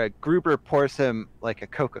 Gruber pours him like a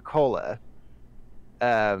Coca-Cola.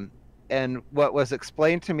 Um, and what was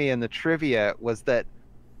explained to me in the trivia was that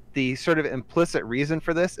the sort of implicit reason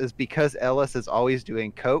for this is because Ellis is always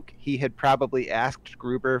doing Coke, he had probably asked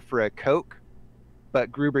Gruber for a Coke,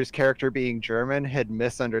 but Gruber's character being German had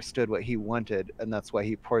misunderstood what he wanted, and that's why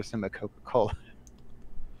he pours him a Coca-Cola.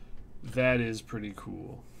 That is pretty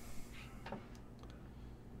cool.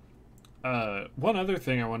 One other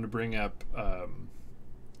thing I wanted to bring up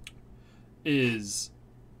is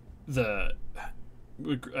the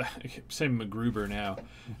same MacGruber now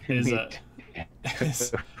is Me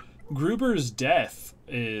is Gruber's death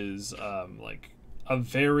is like a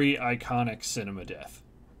very iconic cinema death,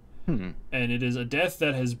 Hmm. and it is a death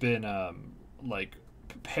that has been like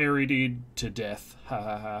parodied to death, ha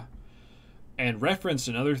ha ha, and referenced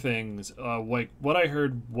in other things. Like what I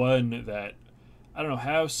heard, one that I don't know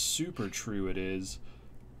how super true it is,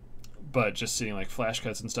 but just seeing like flash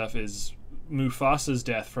cuts and stuff is Mufasa's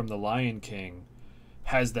death from The Lion King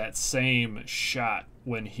has that same shot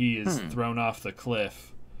when he is thrown off the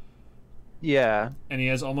cliff, Yeah. and he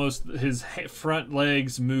has almost his front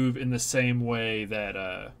legs move in the same way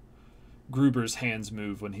that Gruber's hands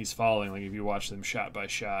move when he's falling. Like if you watch them shot by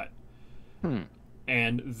shot, Hmm.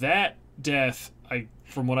 and that death, I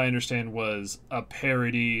from what I understand, was a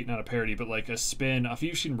parody, not a parody, but like a spin. If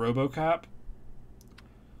you've seen RoboCop,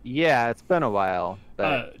 Yeah, it's been a while,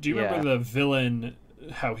 but do you yeah, remember the villain?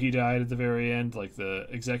 How he died at the very end, like the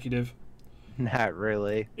executive, not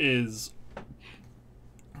really. is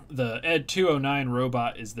the Ed 209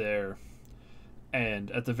 robot is there,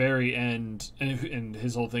 and at the very end, and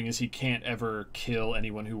his whole thing is he can't ever kill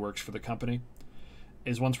anyone who works for the company.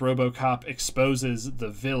 Is once RoboCop exposes the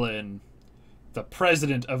villain, the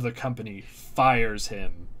president of the company fires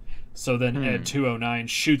him. So then Ed 209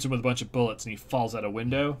 shoots him with a bunch of bullets and he falls out a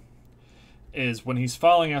window. Is when he's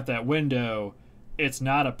falling out that window, it's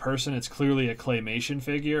not a person, it's clearly a claymation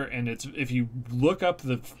figure, and it's if you look up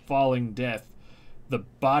the falling death, the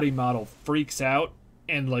body model freaks out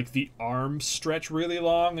and like the arms stretch really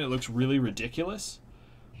long and it looks really ridiculous.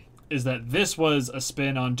 Is that this was a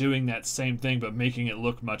spin on doing that same thing but making it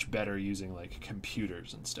look much better using like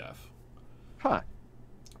computers and stuff. Huh.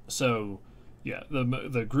 So yeah,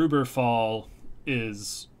 the Gruber fall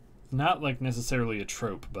is not like necessarily a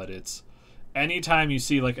trope, but it's anytime you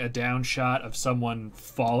see like a down shot of someone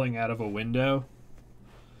falling out of a window,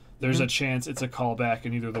 there's a chance it's a callback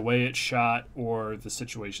in either the way it's shot or the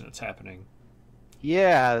situation that's happening.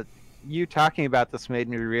 Yeah, you talking about this made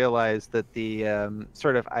me realize that the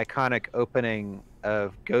sort of iconic opening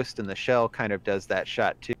of Ghost in the Shell kind of does that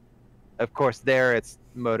shot too. Of course, there it's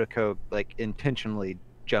Motoko like intentionally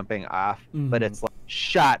jumping off, but it's like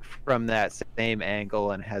shot from that same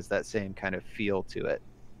angle and has that same kind of feel to it.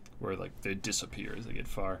 Where like they disappear as they get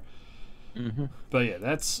far. Mm-hmm. But yeah,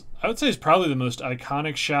 that's I would say is probably the most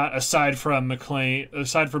iconic shot aside from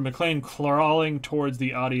McClane crawling towards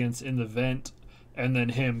the audience in the vent and then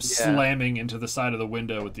him slamming into the side of the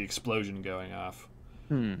window with the explosion going off.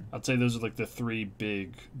 I'd say those are like the three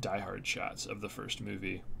big Die Hard shots of the first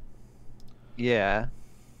movie. Yeah.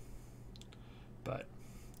 But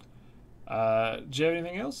do you have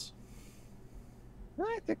anything else?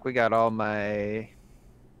 I think we got all my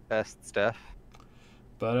best stuff.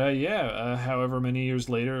 But yeah, however many years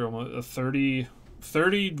later, almost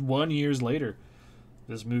 31 years later,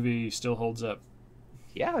 this movie still holds up.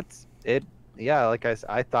 Yeah, yeah, like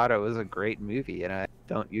I thought it was a great movie, and I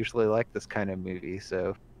don't usually like this kind of movie,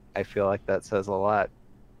 so I feel like that says a lot.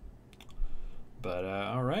 But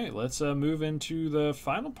all right, let's move into the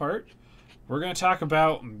final part. We're going to talk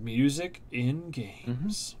about music in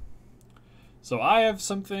games. So I have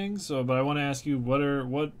some things, but I want to ask you,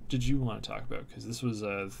 what did you want to talk about? Because this was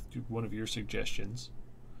one of your suggestions.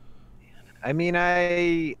 I mean,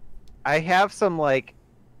 I have some like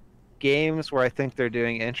games where I think they're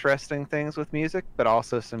doing interesting things with music, but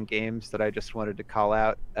also some games that I just wanted to call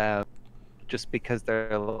out, just because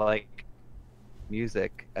they're like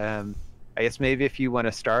music. I guess maybe if you want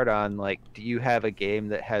to start on, like, do you have a game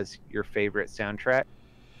that has your favorite soundtrack?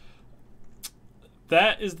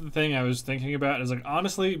 That is the thing I was thinking about. Is like,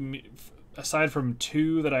 honestly, aside from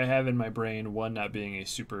two that I have in my brain, one not being a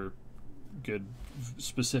super good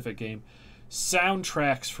specific game,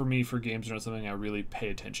 soundtracks for me for games are not something I really pay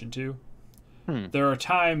attention to. There are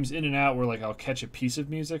times in and out where like I'll catch a piece of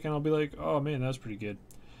music and I'll be like, oh man, that was pretty good.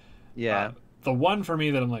 Yeah. The one for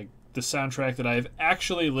me that I'm like, the soundtrack that I've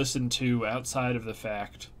actually listened to outside of the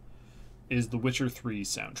fact is the Witcher 3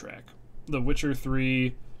 soundtrack. The Witcher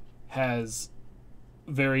 3 has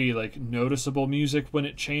very like noticeable music when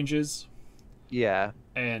it changes. Yeah.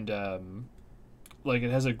 And like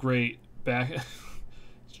it has a great back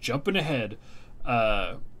jumping ahead.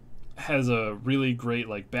 Has a really great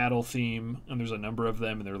like battle theme, and there's a number of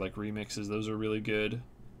them, and they're like remixes. Those are really good.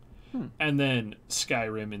 And then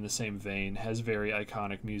Skyrim, in the same vein, has very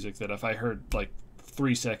iconic music that if I heard like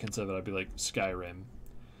 3 seconds of it, I'd be like, Skyrim.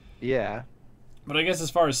 Yeah. But I guess as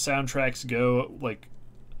far as soundtracks go, like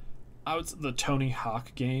the Tony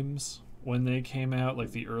Hawk games, when they came out,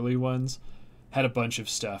 like the early ones, had a bunch of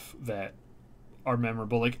stuff that are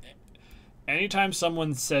memorable. Like anytime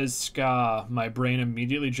someone says ska, my brain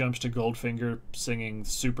immediately jumps to Goldfinger singing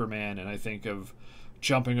Superman, and I think of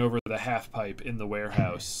jumping over the half pipe in the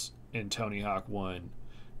warehouse in Tony Hawk 1.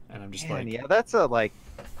 And I'm just like, yeah, that's a like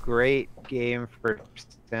great game for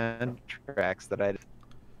soundtracks that I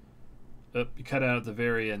you cut out at the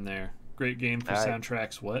very end there. Great game for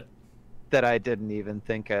soundtracks. What? That I didn't even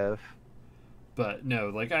think of. But no,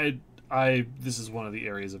 like this is one of the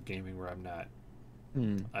areas of gaming where I'm not.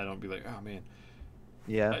 I don't be like, oh man.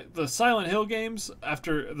 Yeah. The Silent Hill games,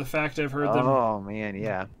 after the fact I've heard them. Oh man,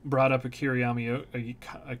 yeah. Brought up Akira Yamaoka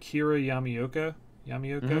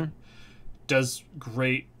does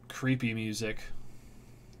great creepy music.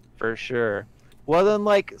 For sure. Well, then,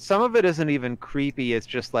 like, some of it isn't even creepy. It's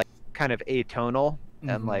just like kind of atonal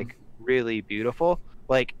and like really beautiful.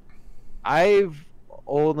 Like, I've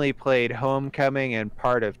only played Homecoming and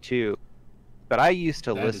part of 2, but I used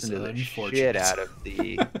to listen to the shit out of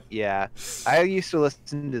the I used to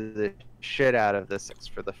listen to the shit out of this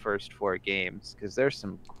for the first 4 games because there's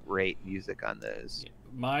some great music on those.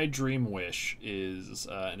 My dream wish is,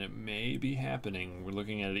 and it may be happening, we're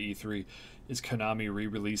looking at it at E3, is Konami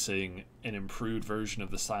re-releasing an improved version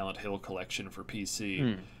of the Silent Hill collection for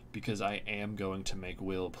PC, because I am going to make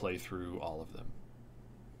Will play through all of them.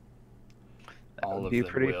 That would be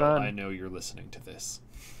pretty fun. I know you're listening to this.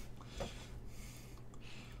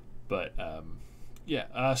 But,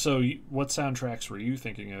 yeah, so what soundtracks were you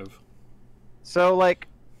thinking of? So, like,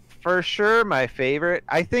 for sure, my favorite,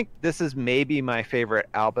 I think this is maybe my favorite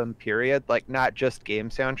album, period. Like, not just game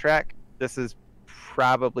soundtrack. This is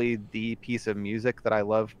probably the piece of music that I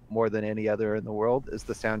love more than any other in the world, is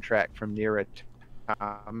the soundtrack from Nier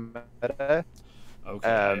Automata. Okay,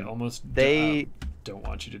 I almost don't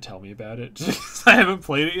want you to tell me about it. I haven't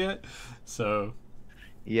played it yet, so...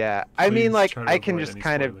 Yeah, I mean, like, I can just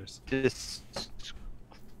kind of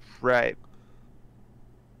right.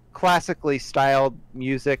 Classically styled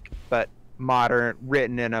music, but modern,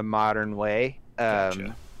 written in a modern way.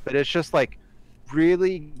 Gotcha. But it's just like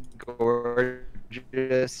really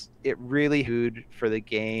gorgeous. It really good for the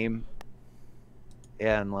game,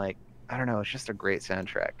 and like, I don't know, it's just a great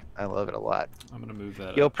soundtrack. I love it a lot. I'm gonna move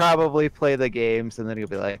that. You'll probably play the games, and then you'll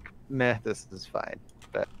be like, meh, this is fine.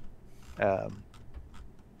 But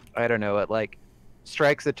I don't know, it like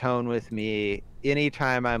strikes a tone with me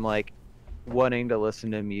anytime I'm like wanting to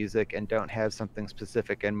listen to music and don't have something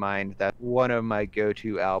specific in mind. That one of my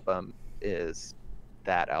go-to album is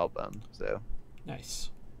that album. So nice.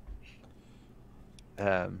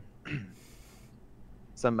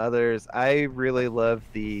 Some others, I really love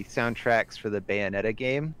the soundtracks for the Bayonetta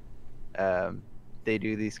game. They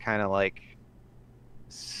do these kind of like,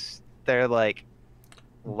 they're like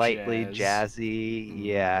lightly jazzy,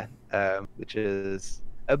 yeah, which is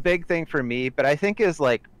a big thing for me, but I think is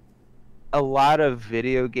like a lot of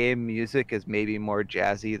video game music is maybe more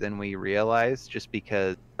jazzy than we realize, just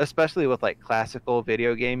because, especially with like classical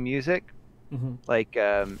video game music, Mm-hmm. like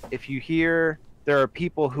if you hear, there are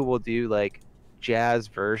people who will do like jazz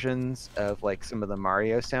versions of like some of the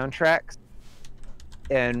Mario soundtracks,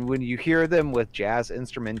 and when you hear them with jazz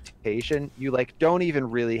instrumentation, you like don't even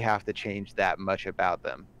really have to change that much about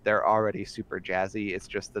them. They're already super jazzy. It's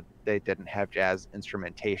just that they didn't have jazz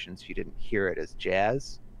instrumentation, so you didn't hear it as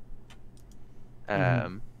jazz.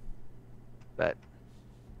 Mm-hmm. But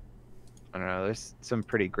I don't know, there's some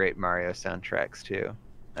pretty great Mario soundtracks too.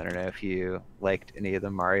 I don't know if you liked any of the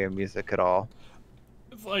Mario music at all.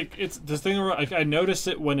 Like, it's the thing where like I notice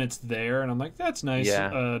it when it's there, and I'm like, that's nice.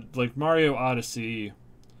 Yeah. Like Mario Odyssey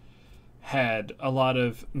had a lot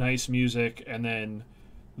of nice music, and then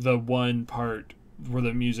the one part where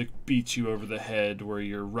the music beats you over the head, where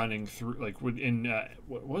you're running through, like in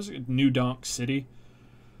what was it, New Donk City,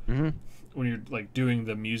 Hmm. when you're like doing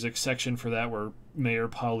the music section for that, where Mayor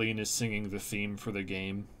Pauline is singing the theme for the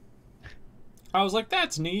game. I was like,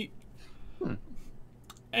 that's neat. Hmm.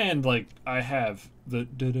 And like I have the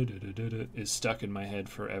da-da-da-da-da-da is stuck in my head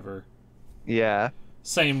forever. Yeah.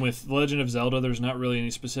 Same with Legend of Zelda. There's not really any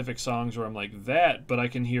specific songs where I'm like that, but I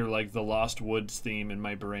can hear like the Lost Woods theme in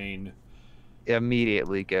my brain,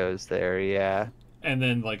 Immediately goes there. Yeah. and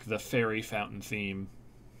then like the fairy fountain theme.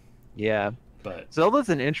 Yeah. But Zelda's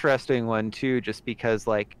an interesting one too, just because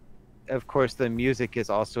like, of course, the music is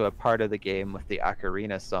also a part of the game with the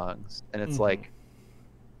ocarina songs, and it's Mhm. like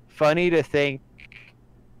funny to think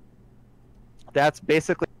that's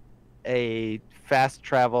basically a fast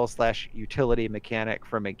travel slash utility mechanic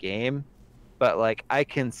from a game, but like I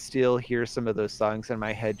can still hear some of those songs in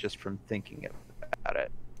my head just from thinking about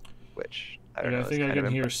it, which I don't yeah, know. I Is think I kind can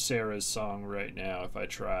of hear Sarah's song right now if I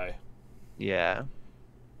try. yeah.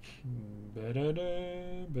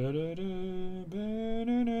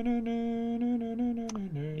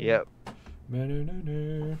 Yep.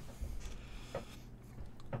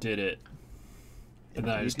 Did it. And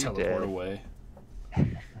then I just Indeed you teleport did. away.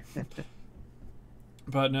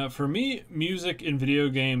 But no, for me, music in video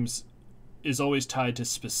games is always tied to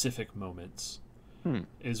specific moments. Hmm.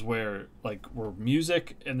 Is where where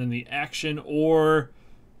music and then the action or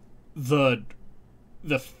the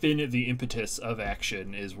the impetus of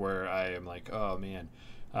action is where I am like, oh man.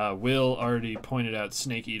 Will already pointed out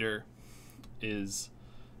Snake Eater is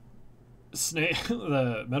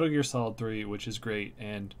the Metal Gear Solid 3, which is great,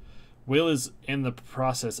 and Will is in the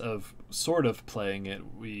process of sort of playing it.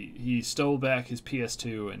 He stole back his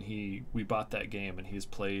PS2 and we bought that game, and he's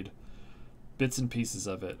played bits and pieces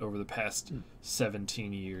of it over the past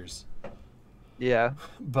 17 years. Yeah.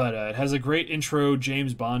 But it has a great intro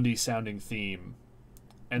James Bondy sounding theme.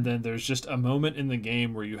 And then there's just a moment in the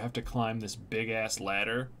game where you have to climb this big ass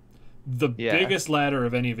ladder. The Yeah. biggest ladder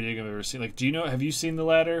of any video game I've ever seen. Like, have you seen the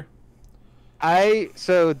ladder?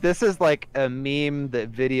 So this is like a meme that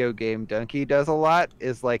Video Game Donkey does a lot,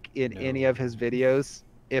 is like in any No. of his videos,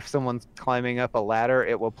 if someone's climbing up a ladder,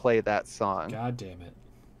 it will play that song. God damn it.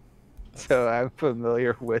 So I'm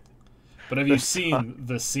familiar with. But have the you song. seen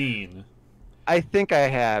the scene? I think I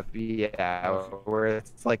have, yeah, Okay. where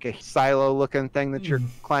it's like a silo-looking thing that you're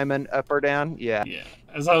climbing up or down. Yeah. Yeah.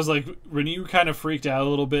 As I was like, when you kind of freaked out a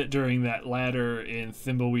little bit during that ladder in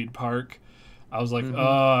Thimbleweed Park, I was like, Mhm.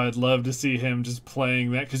 oh, I'd love to see him just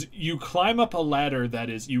playing that. Because you climb up a ladder that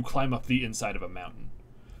is, you climb up the inside of a mountain.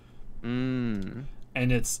 Mm.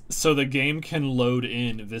 And it's, so the game can load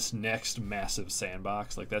in this next massive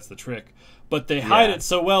sandbox. Like, that's the trick. But they hide Yeah. it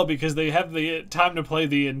so well because they have the time to play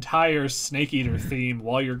the entire Snake Eater theme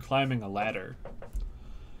while you're climbing a ladder.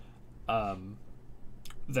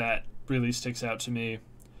 That really sticks out to me.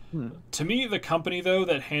 To me, the company, though,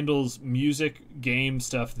 that handles music, game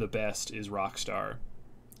stuff the best is Rockstar.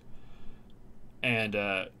 And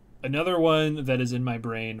another one that is in my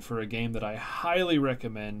brain for a game that I highly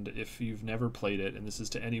recommend if you've never played it, and this is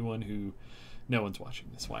to anyone who... No one's watching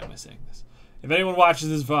this. Why am I saying this? If anyone watches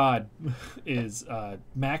this VOD, is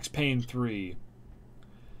Max Payne 3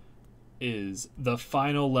 is the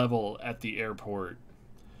final level at the airport.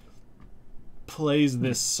 Plays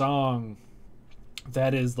this song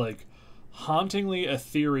that is like hauntingly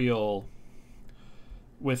ethereal,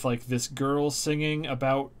 with like this girl singing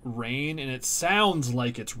about rain, and it sounds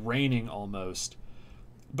like it's raining almost.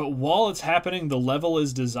 But while it's happening, the level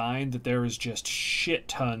is designed that there is just shit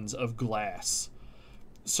tons of glass.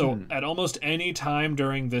 So at almost any time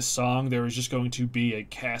during this song, there is just going to be a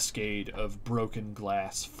cascade of broken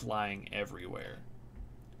glass flying everywhere.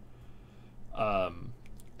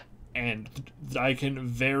 And I can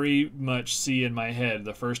very much see in my head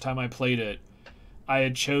the first time I played it, I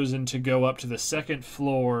had chosen to go up to the second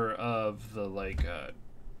floor of the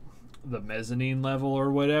the mezzanine level or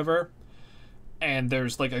whatever, and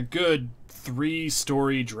there's like a good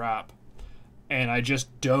 3-story drop, and I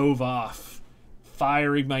just dove off,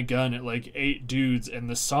 firing my gun at like 8 dudes, and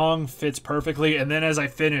the song fits perfectly. And then as I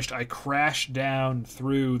finished, I crashed down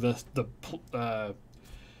through the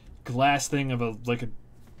glass thing of a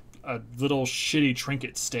little shitty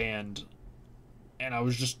trinket stand, and I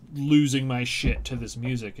was just losing my shit to this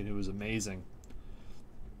music, and it was amazing.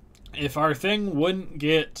 If our thing wouldn't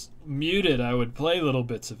get muted, I would play little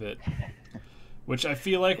bits of it, which I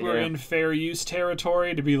feel like we're in fair use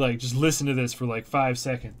territory to be like, just listen to this for like 5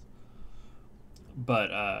 seconds.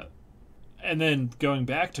 But and then going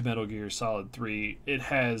back to Metal Gear Solid 3, it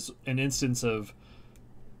has an instance of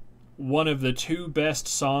one of the 2 best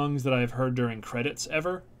songs that I've heard during credits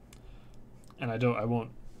ever. And I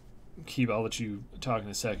won't I'll let you talk in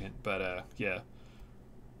a second, but yeah,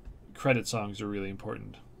 credit songs are really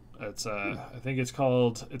important. It's I think it's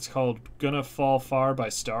called Gonna Fall Far by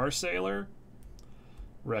Star Sailor.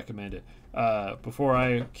 Recommend it. Before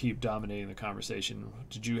I keep dominating the conversation,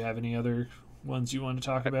 did you have any other ones you want to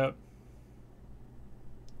talk about?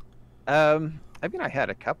 I mean, I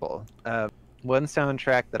had a couple. One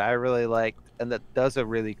soundtrack that I really liked and that does a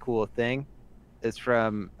really cool thing is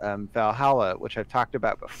from Valhalla, which I've talked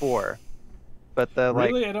about before. But the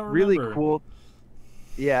really? I don't really remember. cool,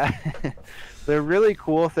 yeah, the really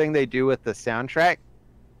cool thing they do with the soundtrack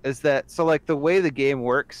is that, so like the way the game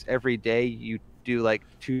works, every day you do like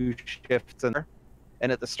 2 shifts in there,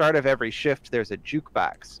 and at the start of every shift there's a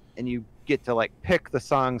jukebox, and you get to like pick the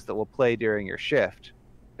songs that will play during your shift,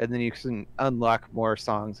 and then you can unlock more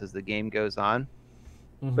songs as the game goes on.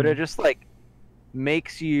 Mm-hmm. But it just like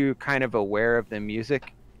makes you kind of aware of the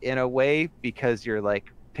music in a way, because you're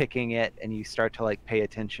like picking it and you start to like pay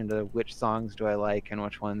attention to which songs do I like and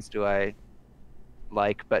which ones do I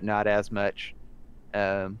like but not as much.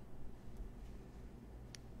 I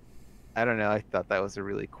don't know, I thought that was a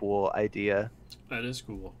really cool idea. That is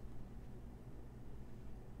cool.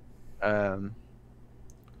 I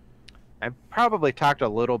probably talked a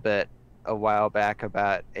little bit a while back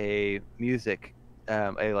about a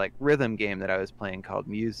like rhythm game that I was playing called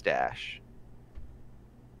Muse Dash.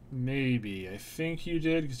 Maybe. I think you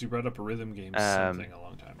did, because you brought up a rhythm game something a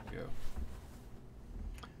long time ago.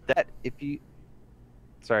 That if you...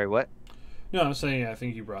 Sorry, what? No, I'm saying I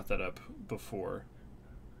think you brought that up before.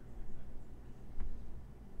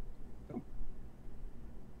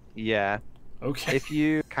 Yeah. Okay. If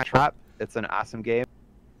you kind of drop, it's an awesome game,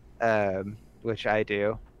 which I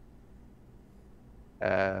do.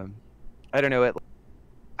 I don't know.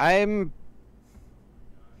 I'm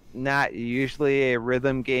not usually a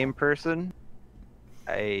rhythm game person.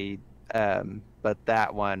 But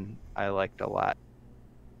that one I liked a lot.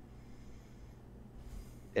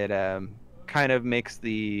 It kind of makes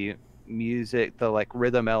the music, the like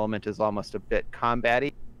rhythm element is almost a bit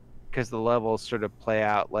combat-y, because the levels sort of play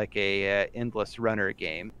out like a endless runner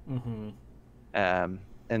game. Mm-hmm.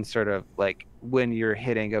 And sort of like when you're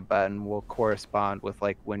hitting a button will correspond with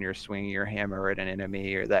like when you're swinging your hammer at an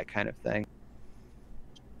enemy or that kind of thing,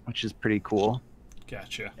 which is pretty cool.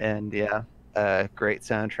 Gotcha. And yeah, great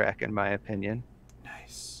soundtrack in my opinion.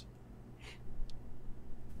 Nice.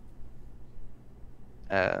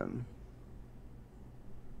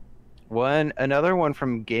 Another one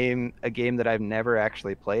from a game that I've never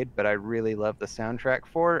actually played, but I really love the soundtrack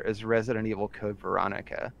for, is Resident Evil Code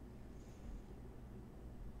Veronica.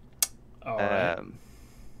 All right.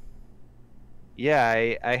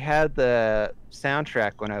 Yeah, I had the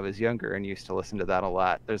soundtrack when I was younger and used to listen to that a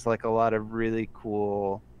lot. There's like a lot of really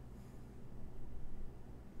cool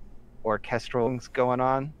orchestral things going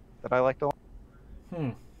on that I liked a lot.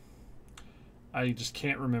 I just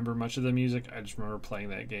can't remember much of the music. I just remember playing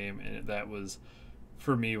that game, and that was,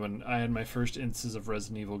 for me, when I had my first instances of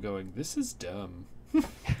Resident Evil going, this is dumb.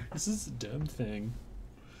 This is a dumb thing.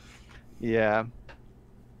 Yeah.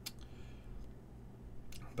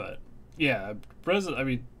 But, yeah,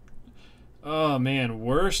 oh man,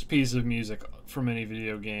 worst piece of music from any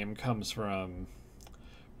video game comes from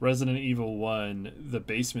Resident Evil 1, the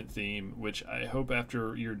basement theme, which I hope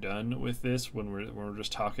after you're done with this, when we're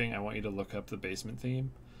just talking, I want you to look up the basement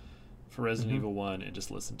theme for Resident Evil 1 and just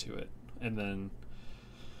listen to it. And then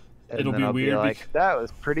it'll be I'll weird. Be like, that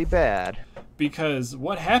was pretty bad. Because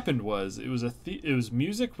what happened was, it was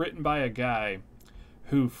music written by a guy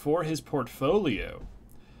who, for his portfolio,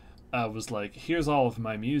 was like, here's all of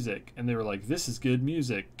my music. And they were like, this is good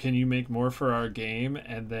music. Can you make more for our game?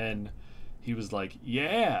 And then he was like,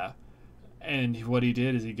 yeah. And what he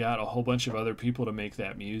did is he got a whole bunch of other people to make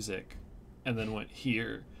that music, and then went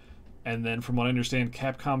here. And then, from what I understand,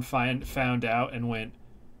 Capcom found out and went,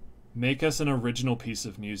 make us an original piece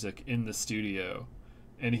of music in the studio.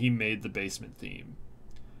 And he made the Basement theme.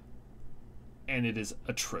 And it is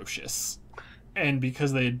atrocious. And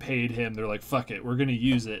because they had paid him, they're like, fuck it, we're going to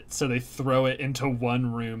use it. So they throw it into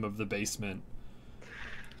one room of the basement.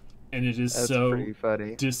 And it is so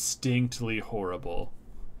distinctly horrible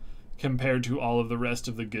compared to all of the rest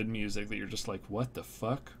of the good music that you're just like, what the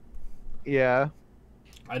fuck? Yeah.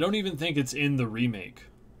 I don't even think it's in the remake.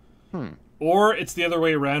 Or it's the other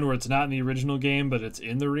way around where it's not in the original game, but it's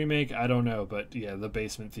in the remake. I don't know. But yeah, the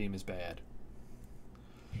Basement theme is bad.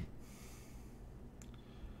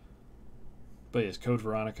 But yes, Code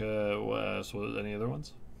Veronica. So any other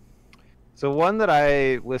ones? So one that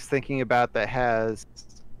I was thinking about that has...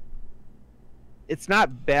 It's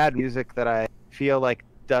not bad music that I feel like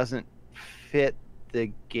doesn't fit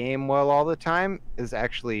the game well all the time is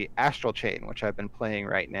actually Astral Chain, which I've been playing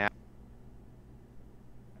right now.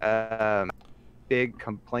 Big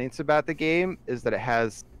complaints about the game is that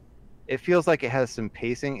it feels like it has some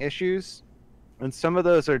pacing issues, and some of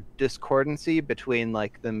those are discordancy between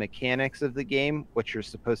like the mechanics of the game, what you're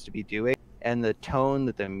supposed to be doing, and the tone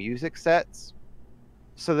that the music sets.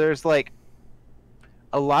 So there's like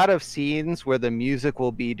a lot of scenes where the music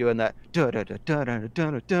will be doing that da da da da da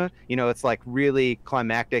da da. You know, it's like really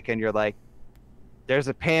climactic, and you're like, there's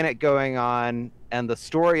a panic going on, and the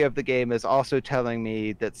story of the game is also telling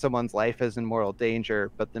me that someone's life is in mortal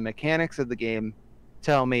danger, but the mechanics of the game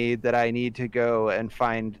tell me that I need to go and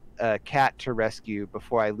find a cat to rescue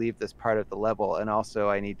before I leave this part of the level, and also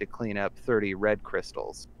I need to clean up 30 red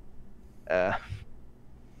crystals.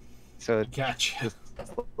 So Gotcha.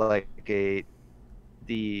 It's like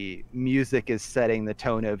the music is setting the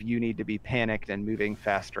tone of you need to be panicked and moving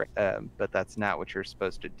faster, but that's not what you're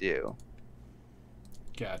supposed to do.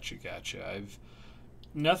 Gotcha.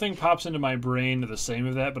 Nothing pops into my brain the same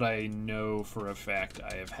of that, but I know for a fact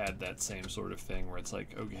I have had that same sort of thing where it's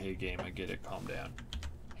like, okay, game, I get it, calm down.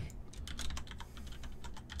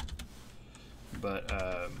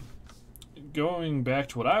 But going back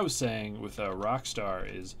to what I was saying with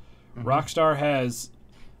Rockstar is, Rockstar has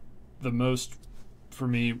the most, for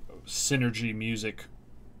me, synergy music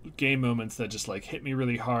game moments that just like hit me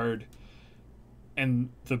really hard. And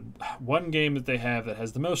the one game that they have that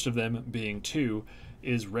has the most of them, being 2,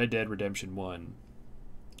 is Red Dead Redemption 1.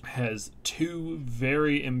 Has 2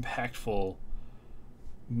 very impactful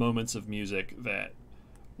moments of music that,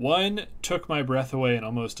 one took my breath away in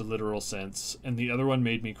almost a literal sense, and the other one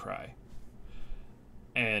made me cry.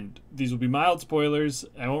 And these will be mild spoilers.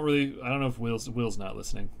 I don't know if Will's not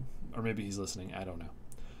listening, or maybe he's listening. I don't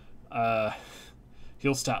know.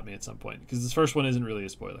 He'll stop me at some point because this first one isn't really a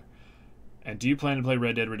spoiler. And do you plan to play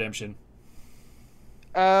Red Dead Redemption?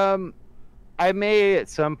 I may at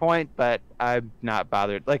some point, but I'm not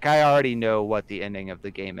bothered. Like, I already know what the ending of the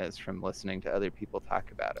game is from listening to other people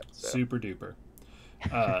talk about it. So. Super duper.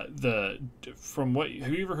 Have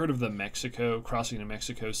you ever heard of the crossing to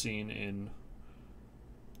Mexico scene in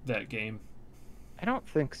that game? I don't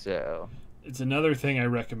think so. It's another thing I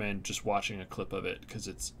recommend just watching a clip of it because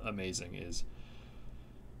it's amazing. Is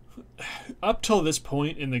up till this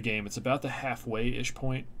point in the game, it's about the halfway-ish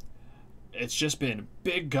point. It's just been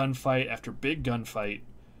big gunfight after big gunfight,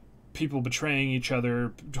 people betraying each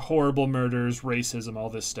other, horrible murders, racism, all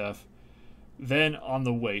this stuff. Then on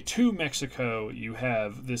the way to Mexico, you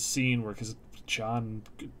have this scene where, because John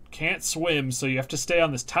can't swim, so you have to stay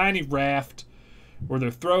on this tiny raft where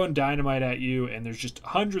they're throwing dynamite at you, and there's just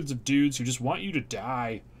hundreds of dudes who just want you to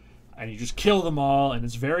die, and you just kill them all, and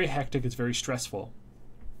it's very hectic, it's very stressful.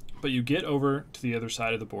 But you get over to the other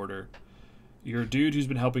side of the border. Your dude who's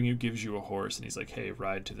been helping you gives you a horse, and he's like, hey,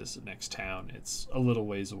 ride to this next town. It's a little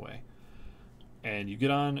ways away. And you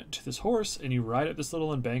get on to this horse, and you ride up this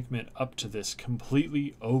little embankment up to this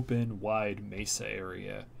completely open, wide mesa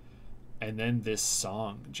area. And then this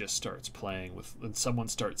song just starts playing, and someone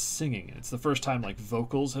starts singing. And it's the first time like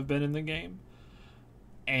vocals have been in the game.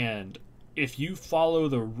 And if you follow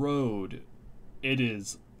the road,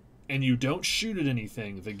 and you don't shoot at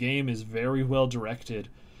anything, the game is very well directed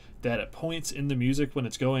that at points in the music when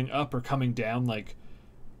it's going up or coming down, like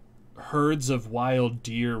herds of wild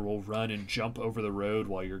deer will run and jump over the road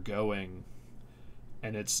while you're going.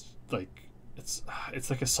 And it's like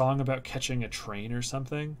a song about catching a train or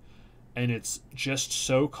something. And it's just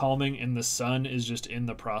so calming, and the sun is just in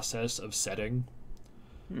the process of setting.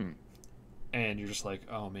 And you're just like,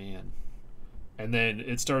 oh man. And then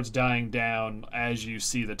it starts dying down as you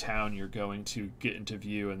see the town you're going to get into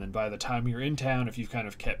view. And then by the time you're in town, if you've kind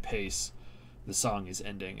of kept pace, the song is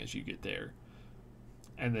ending as you get there.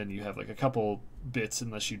 And then you have like a couple bits,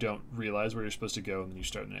 unless you don't realize where you're supposed to go, and then you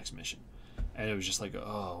start the next mission. And it was just like,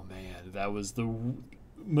 oh man, that was the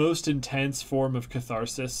most intense form of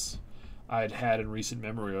catharsis I'd had in recent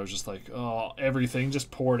memory. I was just like, oh, everything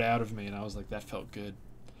just poured out of me, and I was like, that felt good.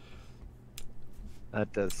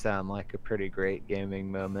 That does sound like a pretty great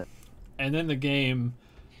gaming moment. And then the game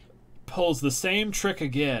pulls the same trick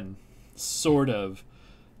again, sort of,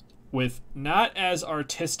 with not as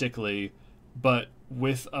artistically, but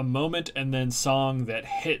with a moment and then song that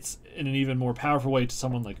hits in an even more powerful way to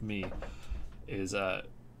someone like me. Is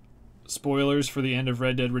spoilers for the end of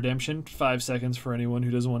Red Dead Redemption. 5 seconds for anyone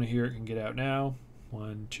who doesn't want to hear it can get out now.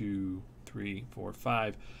 1, 2, 3, 4,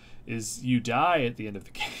 5. Is you die at the end of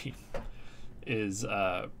the game. Is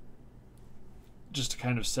just to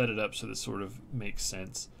kind of set it up so this sort of makes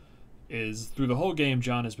sense. Is through the whole game,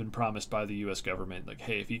 John has been promised by the U.S. government, like,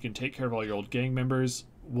 hey, if you can take care of all your old gang members,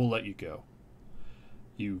 we'll let you go.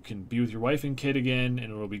 You can be with your wife and kid again,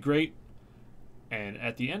 and it'll be great. And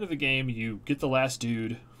at the end of the game, you get the last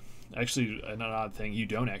dude. Actually, an odd thing, you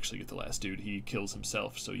don't actually get the last dude. He kills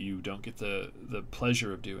himself, so you don't get the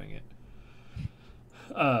pleasure of doing it.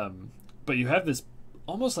 But you have this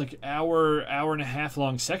almost like hour and a half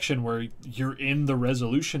long section where you're in the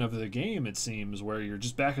resolution of the game, it seems, where you're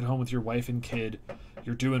just back at home with your wife and kid.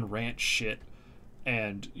 You're doing ranch shit,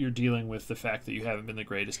 and you're dealing with the fact that you haven't been the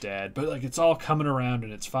greatest dad. But like, it's all coming around,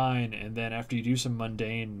 and it's fine. And then after you do some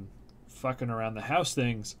mundane fucking around the house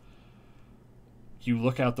things, you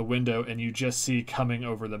look out the window and you just see coming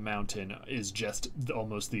over the mountain is just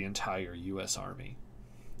almost the entire U.S. Army.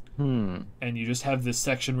 And you just have this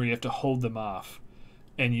section where you have to hold them off,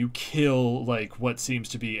 and you kill like what seems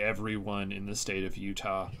to be everyone in the state of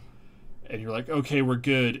Utah. And you're like, okay, we're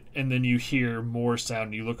good. And then you hear more sound,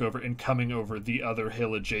 and you look over, and coming over the other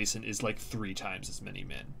hill adjacent is like 3 times as many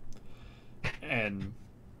men. And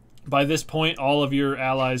by this point, all of your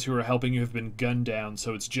allies who are helping you have been gunned down,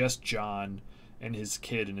 so it's just John and his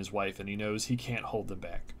kid and his wife, and he knows he can't hold them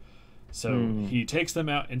back. So he takes them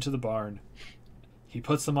out into the barn, he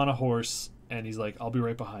puts them on a horse, and he's like, I'll be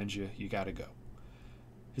right behind you, you gotta go.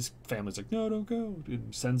 His family's like, no, don't go,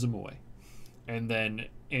 and sends him away. And then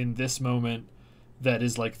in this moment, that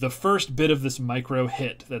is like the first bit of this micro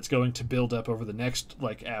hit that's going to build up over the next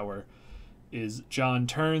like hour, is John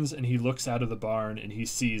turns and he looks out of the barn and he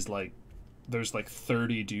sees like there's like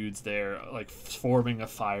 30 dudes there like forming a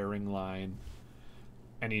firing line,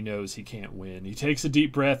 and he knows he can't win. He takes a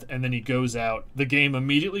deep breath, and then he goes out. The game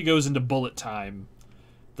immediately goes into bullet time,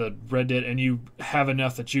 the Red Dead, and you have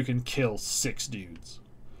enough that you can kill 6 dudes.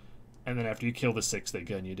 And then after you kill the 6, they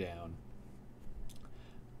gun you down.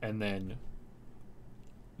 And then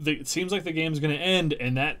it seems like the game's going to end,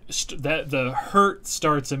 and that the hurt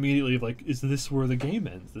starts immediately. Like, is this where the game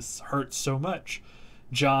ends? This hurts so much.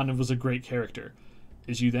 John was a great character.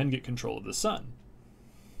 Is you then get control of the son.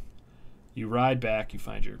 You ride back, you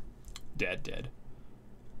find your dad dead.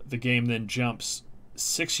 The game then jumps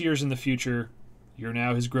 6 years in the future. You're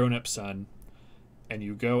now his grown-up son, and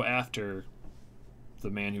you go after the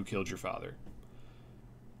man who killed your father.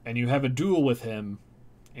 And you have a duel with him,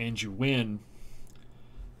 and you win.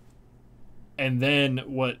 And then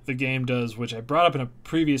what the game does, which I brought up in a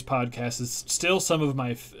previous podcast, is still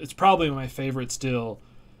it's probably my favorite still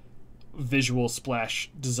visual splash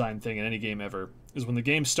design thing in any game ever, is when the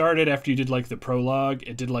game started, after you did like the prologue,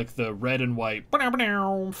 it did like the red and white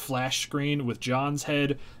flash screen with John's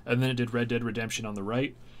head, and then it did Red Dead Redemption on the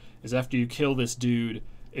right. Is after you kill this dude,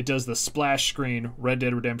 it does the splash screen, Red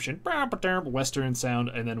Dead Redemption, Western sound,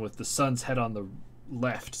 and then with the son's head on the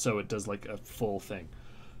left, so it does like a full thing.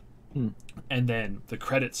 And then the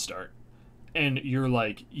credits start, and you're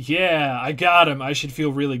like, yeah, I got him, I should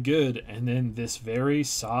feel really good. And then this very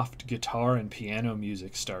soft guitar and piano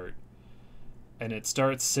music start, and it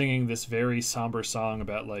starts singing this very somber song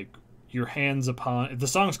about like your hands upon, the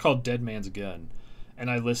song's called Dead Man's Gun, and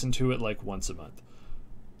I listen to it like once a month.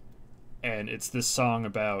 And it's this song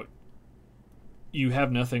about you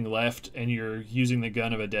have nothing left, and you're using the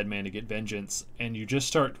gun of a dead man to get vengeance, and you just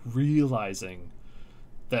start realizing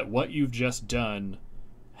that what you've just done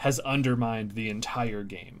has undermined the entire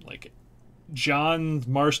game. Like, John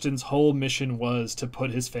Marston's whole mission was to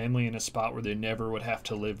put his family in a spot where they never would have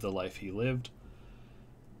to live the life he lived.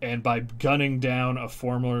 And by gunning down a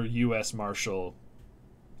former U.S. Marshal,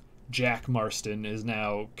 Jack Marston is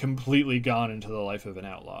now completely gone into the life of an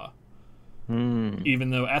outlaw. Even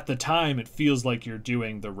though at the time it feels like you're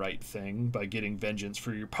doing the right thing by getting vengeance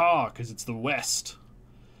for your pa, because it's the West.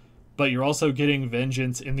 But you're also getting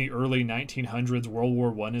vengeance in the early 1900s. World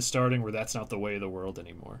War I is starting, where that's not the way of the world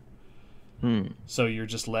anymore. So you're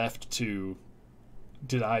just left to,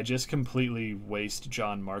 did I just completely waste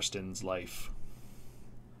John Marston's life?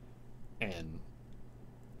 And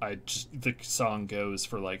the song goes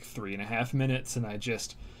for like 3.5 minutes, and I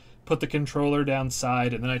just put the controller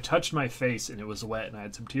downside, and then I touched my face, and it was wet, and I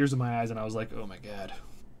had some tears in my eyes, and I was like, oh my god,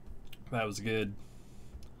 that was good.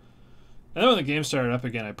 And then when the game started up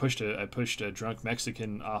again, I pushed a drunk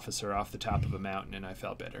Mexican officer off the top of a mountain, and I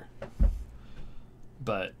felt better.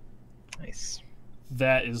 But Nice.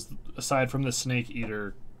 that is, aside from the Snake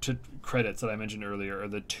Eater credits that I mentioned earlier, are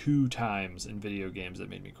the 2 times in video games that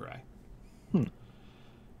made me cry.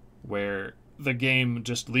 Where the game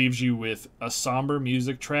just leaves you with a somber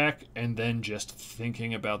music track and then just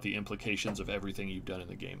thinking about the implications of everything you've done in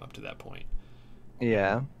the game up to that point.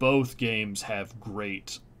 Yeah. Both games have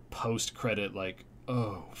great post-credit, like,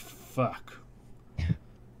 oh, fuck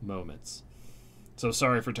moments. So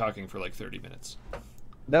sorry for talking for like 30 minutes.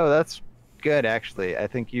 No, that's good, actually. I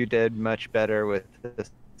think you did much better with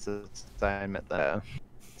this assignment, though.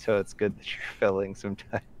 So it's good that you're filling some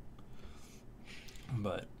time.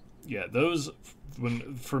 But yeah, those,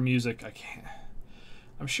 for music, I can't.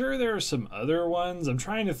 I'm sure there are some other ones. I'm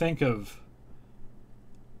trying to think of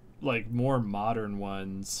like more modern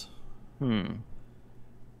ones.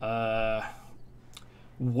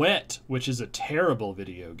 Wet, which is a terrible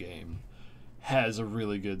video game, has a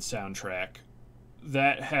really good soundtrack.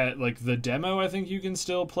 That had, like, the demo I think you can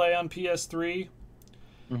still play on PS3.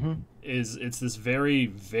 It's this very,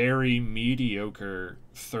 very mediocre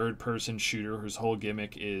third-person shooter whose whole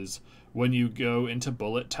gimmick is when you go into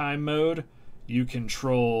bullet time mode, you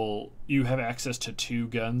have access to 2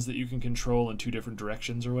 guns that you can control in 2 different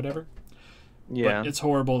directions or whatever. Yeah. But it's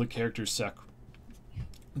horrible. The characters suck.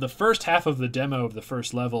 The first half of the demo of the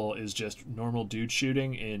first level is just normal dude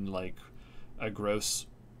shooting in, like, a gross,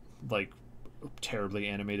 like, terribly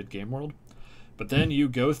animated game world. But then you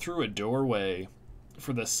go through a doorway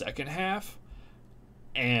for the second half,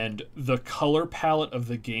 and the color palette of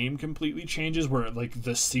the game completely changes, where, like,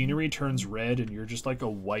 the scenery turns red and you're just like a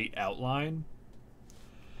white outline.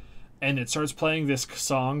 And it starts playing this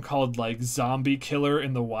song called, like, Zombie Killer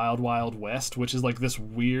in the Wild Wild West, which is like this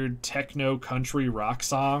weird techno country rock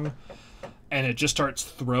song. And it just starts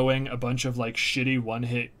throwing a bunch of, like, shitty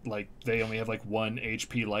one-hit, like, they only have, like, 1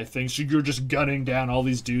 HP life things. So you're just gunning down all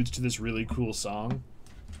these dudes to this really cool song.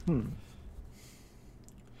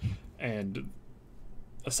 And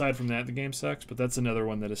aside from that, the game sucks, but that's another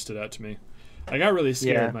one that has stood out to me. I got really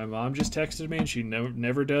scared. Yeah. My mom just texted me, and she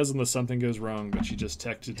never does unless something goes wrong, but she just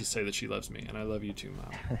texted to say that she loves me, and I love you too,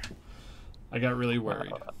 Mom. I got really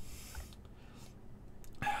worried.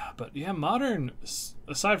 But yeah, modern,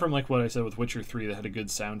 aside from like what I said with Witcher 3 that had a good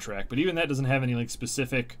soundtrack, but even that doesn't have any like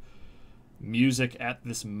specific music at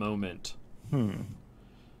this moment.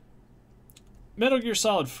 Metal Gear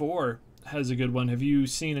Solid 4 has a good one. Have you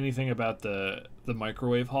seen anything about the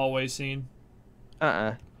microwave hallway scene?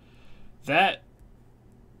 That,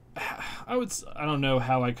 I don't know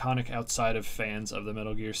how iconic outside of fans of the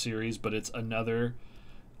Metal Gear series, but it's another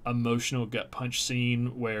emotional gut punch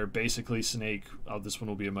scene where basically Snake, this one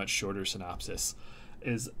will be a much shorter synopsis,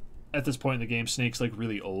 is at this point in the game, Snake's like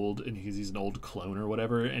really old, and he's an old clone or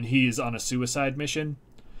whatever, and he's on a suicide mission,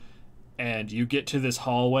 and you get to this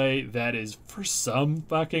hallway that is, for some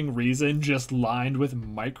fucking reason, just lined with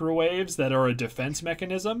microwaves that are a defense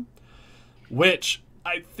mechanism, which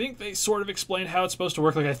I think they sort of explained how it's supposed to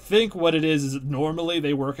work. Like, I think what it is normally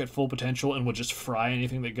they work at full potential and will just fry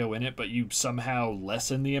anything that go in it, but you somehow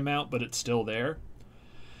lessen the amount, but it's still there.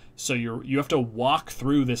 So you have to walk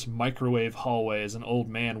through this microwave hallway as an old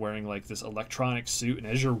man wearing like this electronic suit, and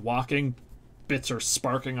as you're walking, bits are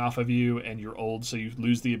sparking off of you, and you're old, so you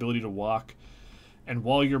lose the ability to walk. And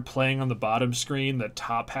while you're playing on the bottom screen, the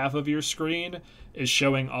top half of your screen is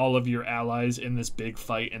showing all of your allies in this big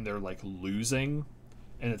fight, and they're like losing.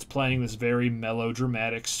 And it's playing this very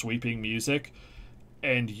melodramatic, sweeping music.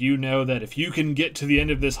 And you know that if you can get to the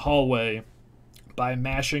end of this hallway by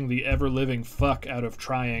mashing the ever-living fuck out of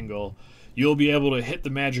triangle, you'll be able to hit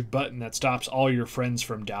the magic button that stops all your friends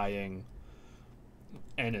from dying.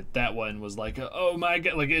 And that one was like, oh my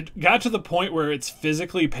god. Like, it got to the point where it's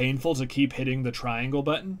physically painful to keep hitting the triangle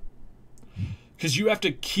button. Because you have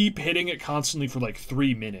to keep hitting it constantly for like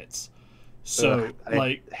 3 minutes. So,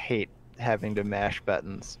 I hate having to mash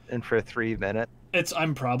buttons, and for 3 minutes,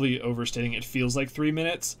 I'm probably overstating. It feels like 3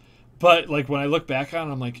 minutes, but like when I look back on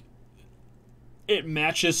it, I'm like, it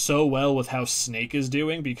matches so well with how Snake is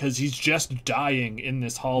doing, because he's just dying in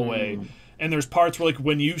this hallway, and there's parts where like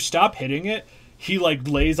when you stop hitting it, he like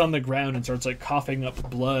lays on the ground and starts like coughing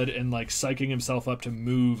up blood and like psyching himself up to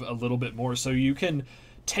move a little bit more, so you can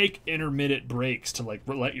take intermittent breaks to like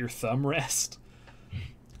let your thumb rest,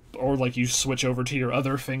 or like you switch over to your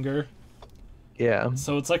other finger. Yeah.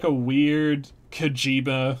 So it's like a weird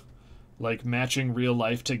Kojima, like matching real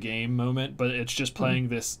life to game moment, but it's just playing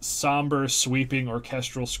this somber, sweeping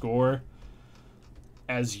orchestral score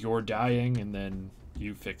as you're dying, and then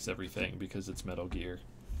you fix everything because it's Metal Gear.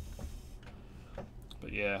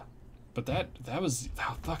 But yeah, but that was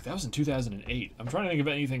that was in 2008. I'm trying to think of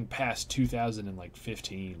anything past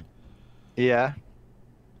 2015. Yeah.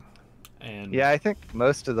 And Yeah, I think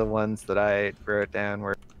most of the ones that I wrote down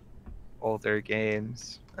were older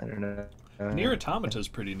games. I don't know. Nier Automata is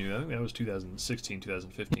pretty new. I think that was 2016,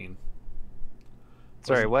 2015.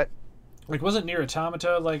 Sorry, what? Like, wasn't Nier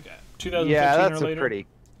Automata like 2015 Yeah, or that's later? a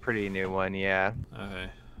pretty new one. Yeah. Okay.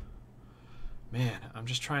 Man, I'm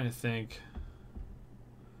just trying to think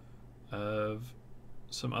of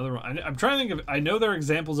some other one. I'm trying to think of. I know there are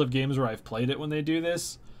examples of games where I've played it when they do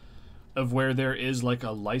this, of where there is like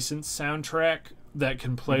a licensed soundtrack that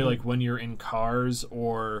can play like when you're in cars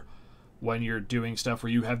or when you're doing stuff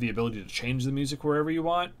where you have the ability to change the music wherever you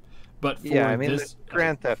want. But for Yeah, I mean, this,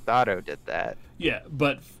 Grand Theft Auto did that. yeah,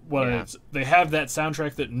 but Yeah. they have that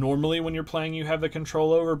soundtrack that normally when you're playing you have the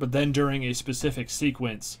control over, but then during a specific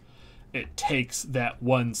sequence, it takes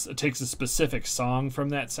a specific song from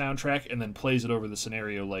that soundtrack and then plays it over the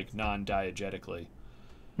scenario like non-diegetically.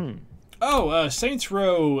 Oh, Saints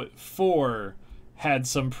Row 4 had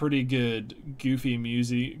some pretty good goofy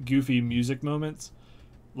music moments.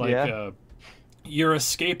 Like Yeah. you're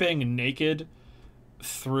escaping naked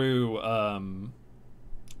through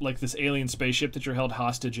like this alien spaceship that you're held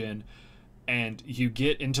hostage in, and you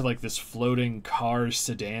get into like this floating car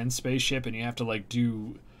sedan spaceship, and you have to like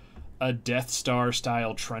do a Death Star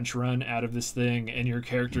style trench run out of this thing, and your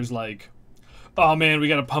character's like, oh man, we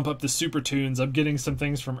gotta pump up the super tunes, I'm getting some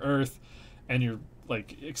things from Earth, and you're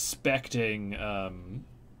like expecting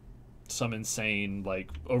some insane like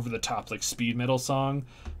over the top like speed metal song,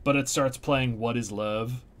 but it starts playing What Is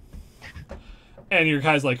Love, and your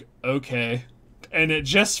guy's like, okay, and it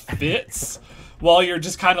just fits while you're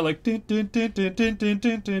just kind of like dun, dun, dun, dun, dun, dun,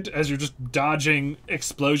 dun, dun, as you're just dodging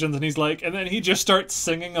explosions, and he's like, and then he just starts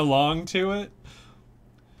singing along to it,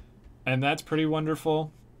 and that's pretty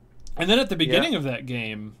wonderful. And then at the beginning of that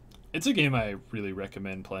game, it's a game I really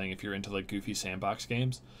recommend playing if you're into like goofy sandbox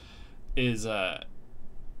games, is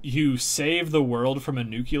you save the world from a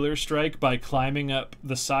nuclear strike by climbing up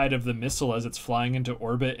the side of the missile as it's flying into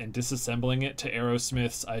orbit and disassembling it to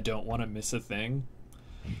Aerosmith's I Don't Want to Miss a Thing.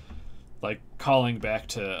 Like calling back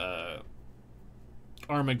to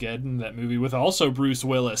Armageddon, that movie with also Bruce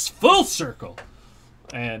Willis, full circle.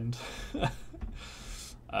 And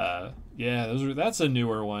yeah, that's a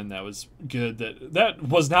newer one that was good. That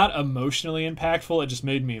was not emotionally impactful. It just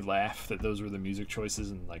made me laugh that those were the music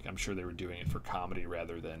choices, and like I'm sure they were doing it for comedy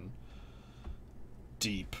rather than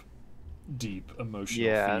deep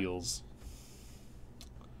emotional feels.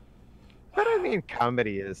 But I mean,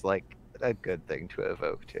 comedy is like a good thing to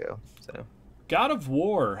evoke too. So God of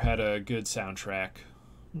War had a good soundtrack.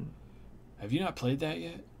 Have you not played that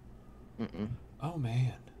yet? Mm-mm. Oh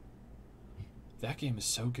man, that game is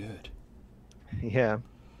so good. Yeah.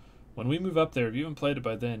 When we move up there, if you haven't played it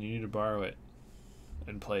by then, you need to borrow it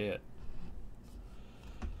and play it.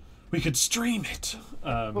 We could stream it.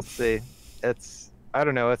 We'll see. I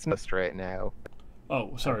don't know. It's just right now.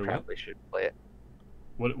 Oh, sorry. I probably should play it.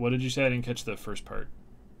 What did you say? I didn't catch the first part.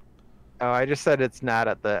 Oh, I just said it's not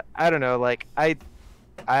at the. I don't know. Like I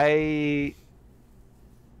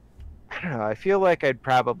don't know. I feel like I'd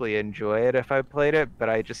probably enjoy it if I played it, but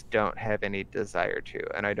I just don't have any desire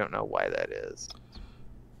to, and I don't know why that is.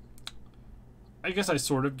 I guess I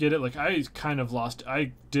sort of get it. Like I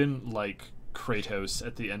didn't like Kratos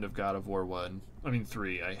at the end of God of War 1. I mean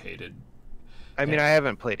 3 I hated. I mean, I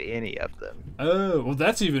haven't played any of them. Oh, well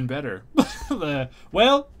that's even better.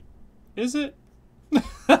 Well, is it?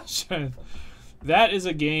 That is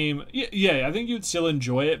a game. Yeah, I think you'd still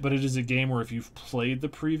enjoy it, but it is a game where if you've played the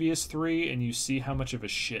previous 3 and you see how much of a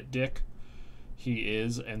shit dick he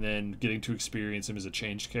is, and then getting to experience him as a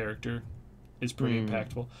changed character is pretty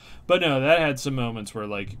impactful. But no, that had some moments where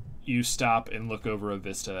like you stop and look over a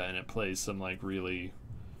vista and it plays some like really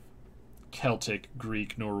Celtic,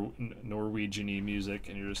 Greek, Norwegian-y music,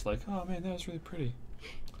 and you're just like, oh man, that was really pretty.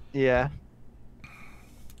 Yeah.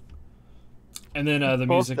 And then the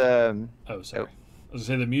music. Oh, sorry. I was gonna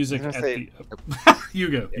say the music at the. You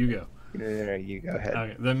go. No, you go ahead.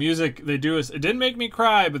 Okay. The music they do is it didn't make me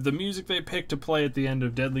cry, but the music they picked to play at the end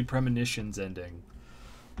of Deadly Premonition's ending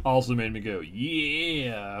also made me go,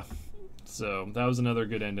 yeah. So that was another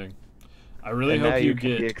good ending. I really hope you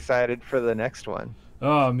get be excited for the next one.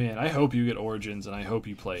 Oh man, I hope you get Origins and I hope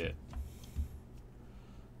you play it.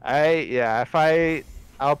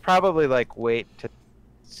 I'll probably like wait to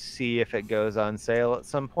see if it goes on sale at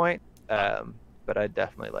some point. But I'd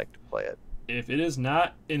definitely like to play it. If it is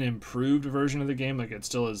not an improved version of the game, like it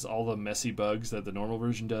still has all the messy bugs that the normal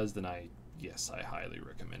version does, then I highly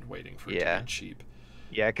recommend waiting for it to be cheap.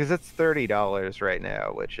 Yeah, because it's $30 right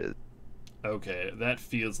now, which is okay. That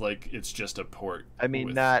feels like it's just a port. I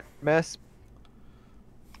mean, not mess.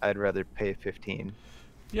 I'd rather pay 15.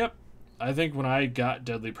 Yep, I think when I got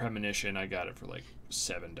Deadly Premonition, I got it for like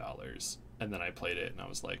 $7, and then I played it, and I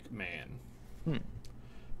was like, man,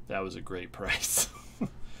 that was a great price.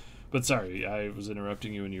 But sorry, I was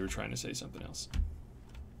interrupting you, and you were trying to say something else.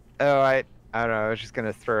 Oh, I don't know. I was just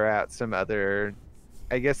gonna throw out some other.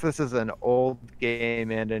 I guess this is an old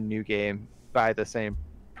game and a new game by the same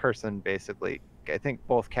person, basically. I think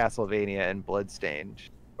both Castlevania and Bloodstained,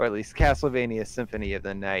 or at least Castlevania Symphony of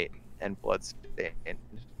the Night and Bloodstained,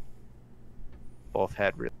 both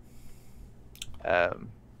had really.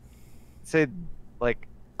 Say, like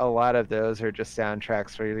a lot of those are just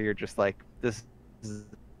soundtracks where you're just like, this is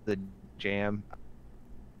the jam.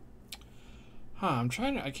 I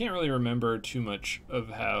can't really remember too much of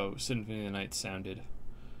how Symphony of the Night sounded,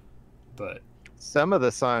 but some of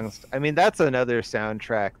the songs, I mean, that's another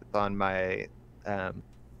soundtrack that's on my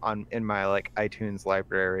in my like iTunes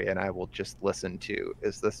library, and I will just listen to,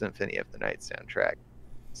 is the Symphony of the Night soundtrack.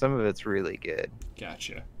 Some of it's really good.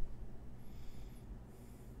 Gotcha.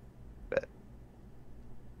 But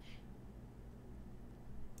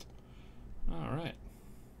all right.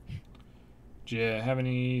 Do you have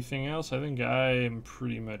anything else? I think I am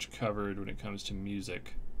pretty much covered when it comes to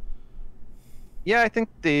music. Yeah, I think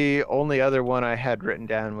the only other one I had written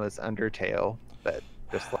down was Undertale, but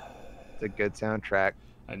just like, it's a good soundtrack.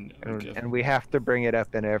 And we have to bring it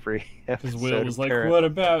up in every episode. Because Will was like, what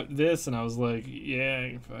about this? And I was like,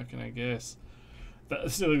 yeah, fucking I guess.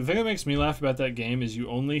 So the thing that makes me laugh about that game is you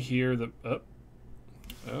only hear the... Oh,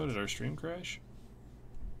 did our stream crash?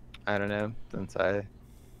 I don't know, since I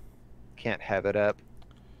can't have it up.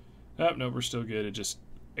 Oh, no, we're still good. It just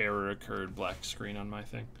error occurred, black screen on my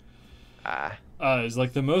thing. It's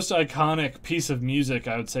like the most iconic piece of music,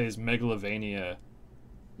 I would say, is Megalovania.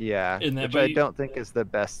 Yeah, which I don't think is the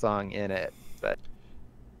best song in it, but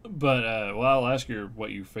well, I'll ask you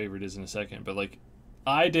what your favorite is in a second. But like,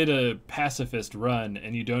 I did a pacifist run,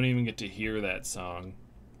 and you don't even get to hear that song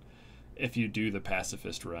if you do the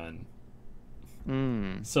pacifist run.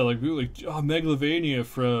 So like, we were like, oh, Megalovania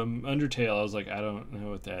from Undertale. I was like, I don't know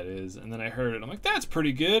what that is, and then I heard it. I'm like, that's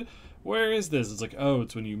pretty good. Where is this? It's like, oh,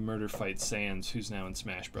 it's when you murder fight Sans, who's now in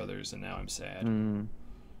Smash Brothers, and now I'm sad.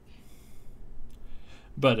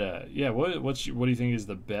 But yeah, what do you think is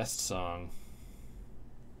the best song?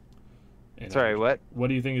 Sorry, what? What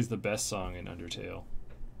do you think is the best song in Undertale?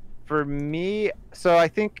 For me, so I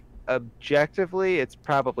think objectively, it's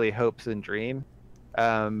probably Hopes and Dream.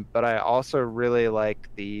 But I also really like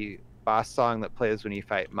the boss song that plays when you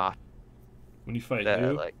fight Moffat. When you fight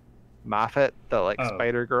who? Like Moffat, the like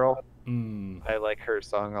spider girl. I like her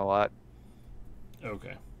song a lot.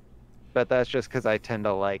 Okay. But that's just because I tend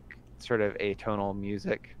to like sort of atonal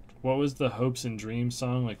music. What was the Hopes and Dreams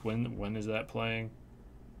song? Like when is that playing?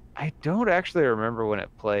 I don't actually remember when it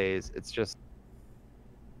plays. It's just,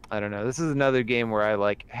 I don't know. This is another game where I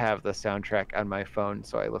like have the soundtrack on my phone,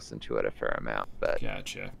 so I listen to it a fair amount. But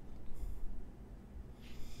gotcha.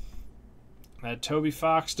 That Toby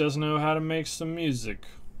Fox does know how to make some music.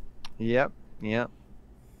 Yep.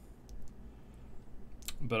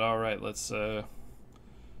 But all right, let's. I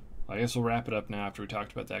guess we'll wrap it up now after we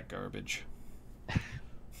talked about that garbage.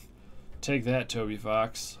 Take that, Toby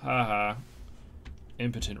Fox. Haha.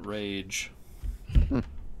 Impotent rage.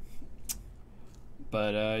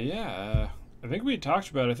 But yeah, I think we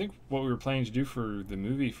talked about it. I think what we were planning to do for the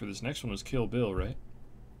movie for this next one was Kill Bill, right?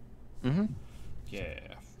 Yeah,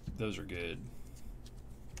 those are good.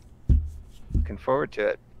 Looking forward to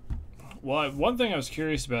it. Well, one thing I was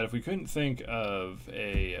curious about, if we couldn't think of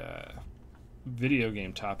a video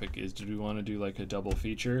game topic, is do we want to do like a double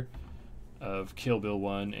feature of Kill Bill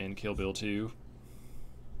 1 and Kill Bill 2?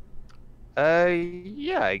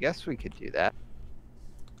 Yeah, I guess we could do that.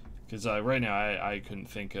 Because right now I couldn't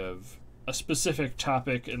think of a specific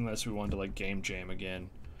topic unless we wanted to like game jam again.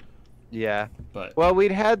 Yeah. But well,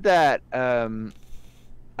 we'd had that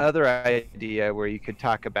other idea where you could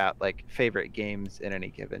talk about like favorite games in any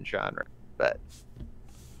given genre, but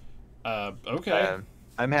okay.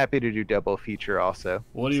 I'm happy to do double feature also.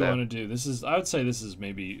 What do you want to do? I would say this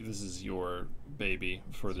is your baby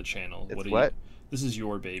for the channel. What? This is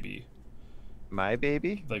your baby. My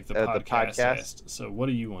baby, like the the podcast. podcast. So what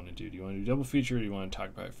do you want to do? Do you want to do double feature, or do you want to talk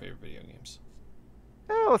about your favorite video games?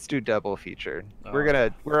 Oh, let's do double feature. Oh.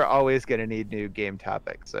 We're always gonna need new game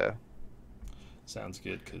topics. So Sounds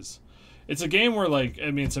good, because it's a game where, like,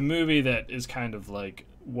 I mean, it's a movie that is kind of like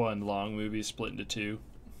one long movie split into two.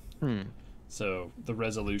 So the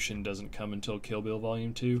resolution doesn't come until Kill Bill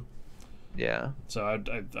Volume 2. Yeah. So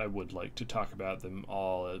I would like to talk about them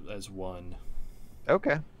all as one.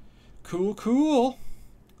 Okay. Cool.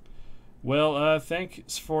 Well,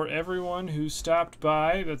 thanks for everyone who stopped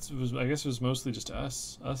by. I guess it was mostly just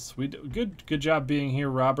us. Good job being here,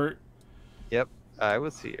 Robert. Yep, I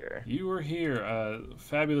was here. You were here.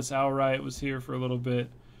 Fabulous Owl Riot was here for a little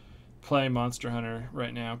bit, playing Monster Hunter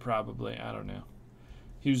right now. Probably, I don't know.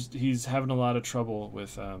 He's having a lot of trouble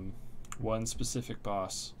with one specific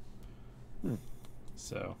boss.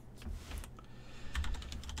 So,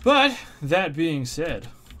 but that being said,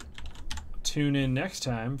 tune in next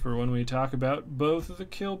time for when we talk about both of the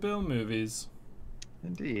Kill Bill movies.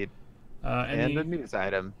 Indeed. And a news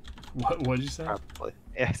item. What did you say? Probably.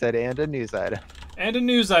 I said and a news item. And a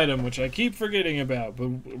news item, which I keep forgetting about, but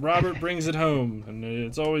Robert brings it home, and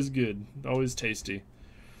it's always good, always tasty.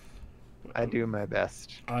 I do my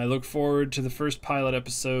best. I look forward to the first pilot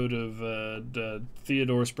episode of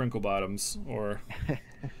Theodore Sprinklebottoms, or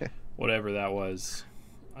whatever that was.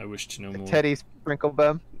 I wish to know more. Teddy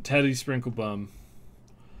Sprinklebum. Teddy Sprinklebum.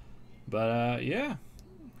 But, yeah.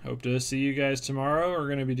 Hope to see you guys tomorrow. We're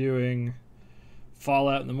going to be doing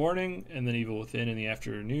Fallout in the morning, and then Evil Within in the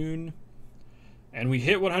afternoon. And we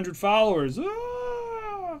hit 100 followers!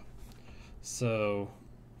 Ah! So,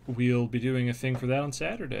 we'll be doing a thing for that on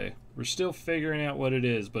Saturday. We're still figuring out what it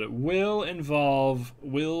is, but it will involve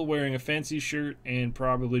Will wearing a fancy shirt and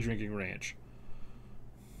probably drinking ranch.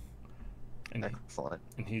 And, excellent.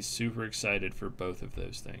 And he's super excited for both of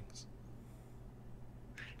those things.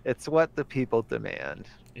 It's what the people demand.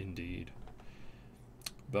 Indeed.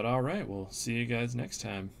 But all right, we'll see you guys next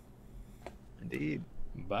time. Indeed.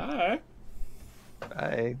 Bye.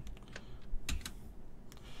 Bye.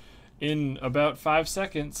 In about 5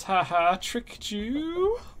 seconds. Haha, tricked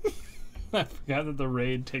you. I forgot that the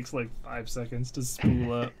raid takes like 5 seconds to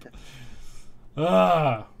spool up.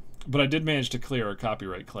 But I did manage to clear a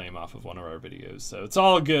copyright claim off of one of our videos, so it's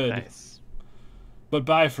all good. Nice. But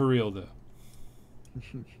bye for real, though.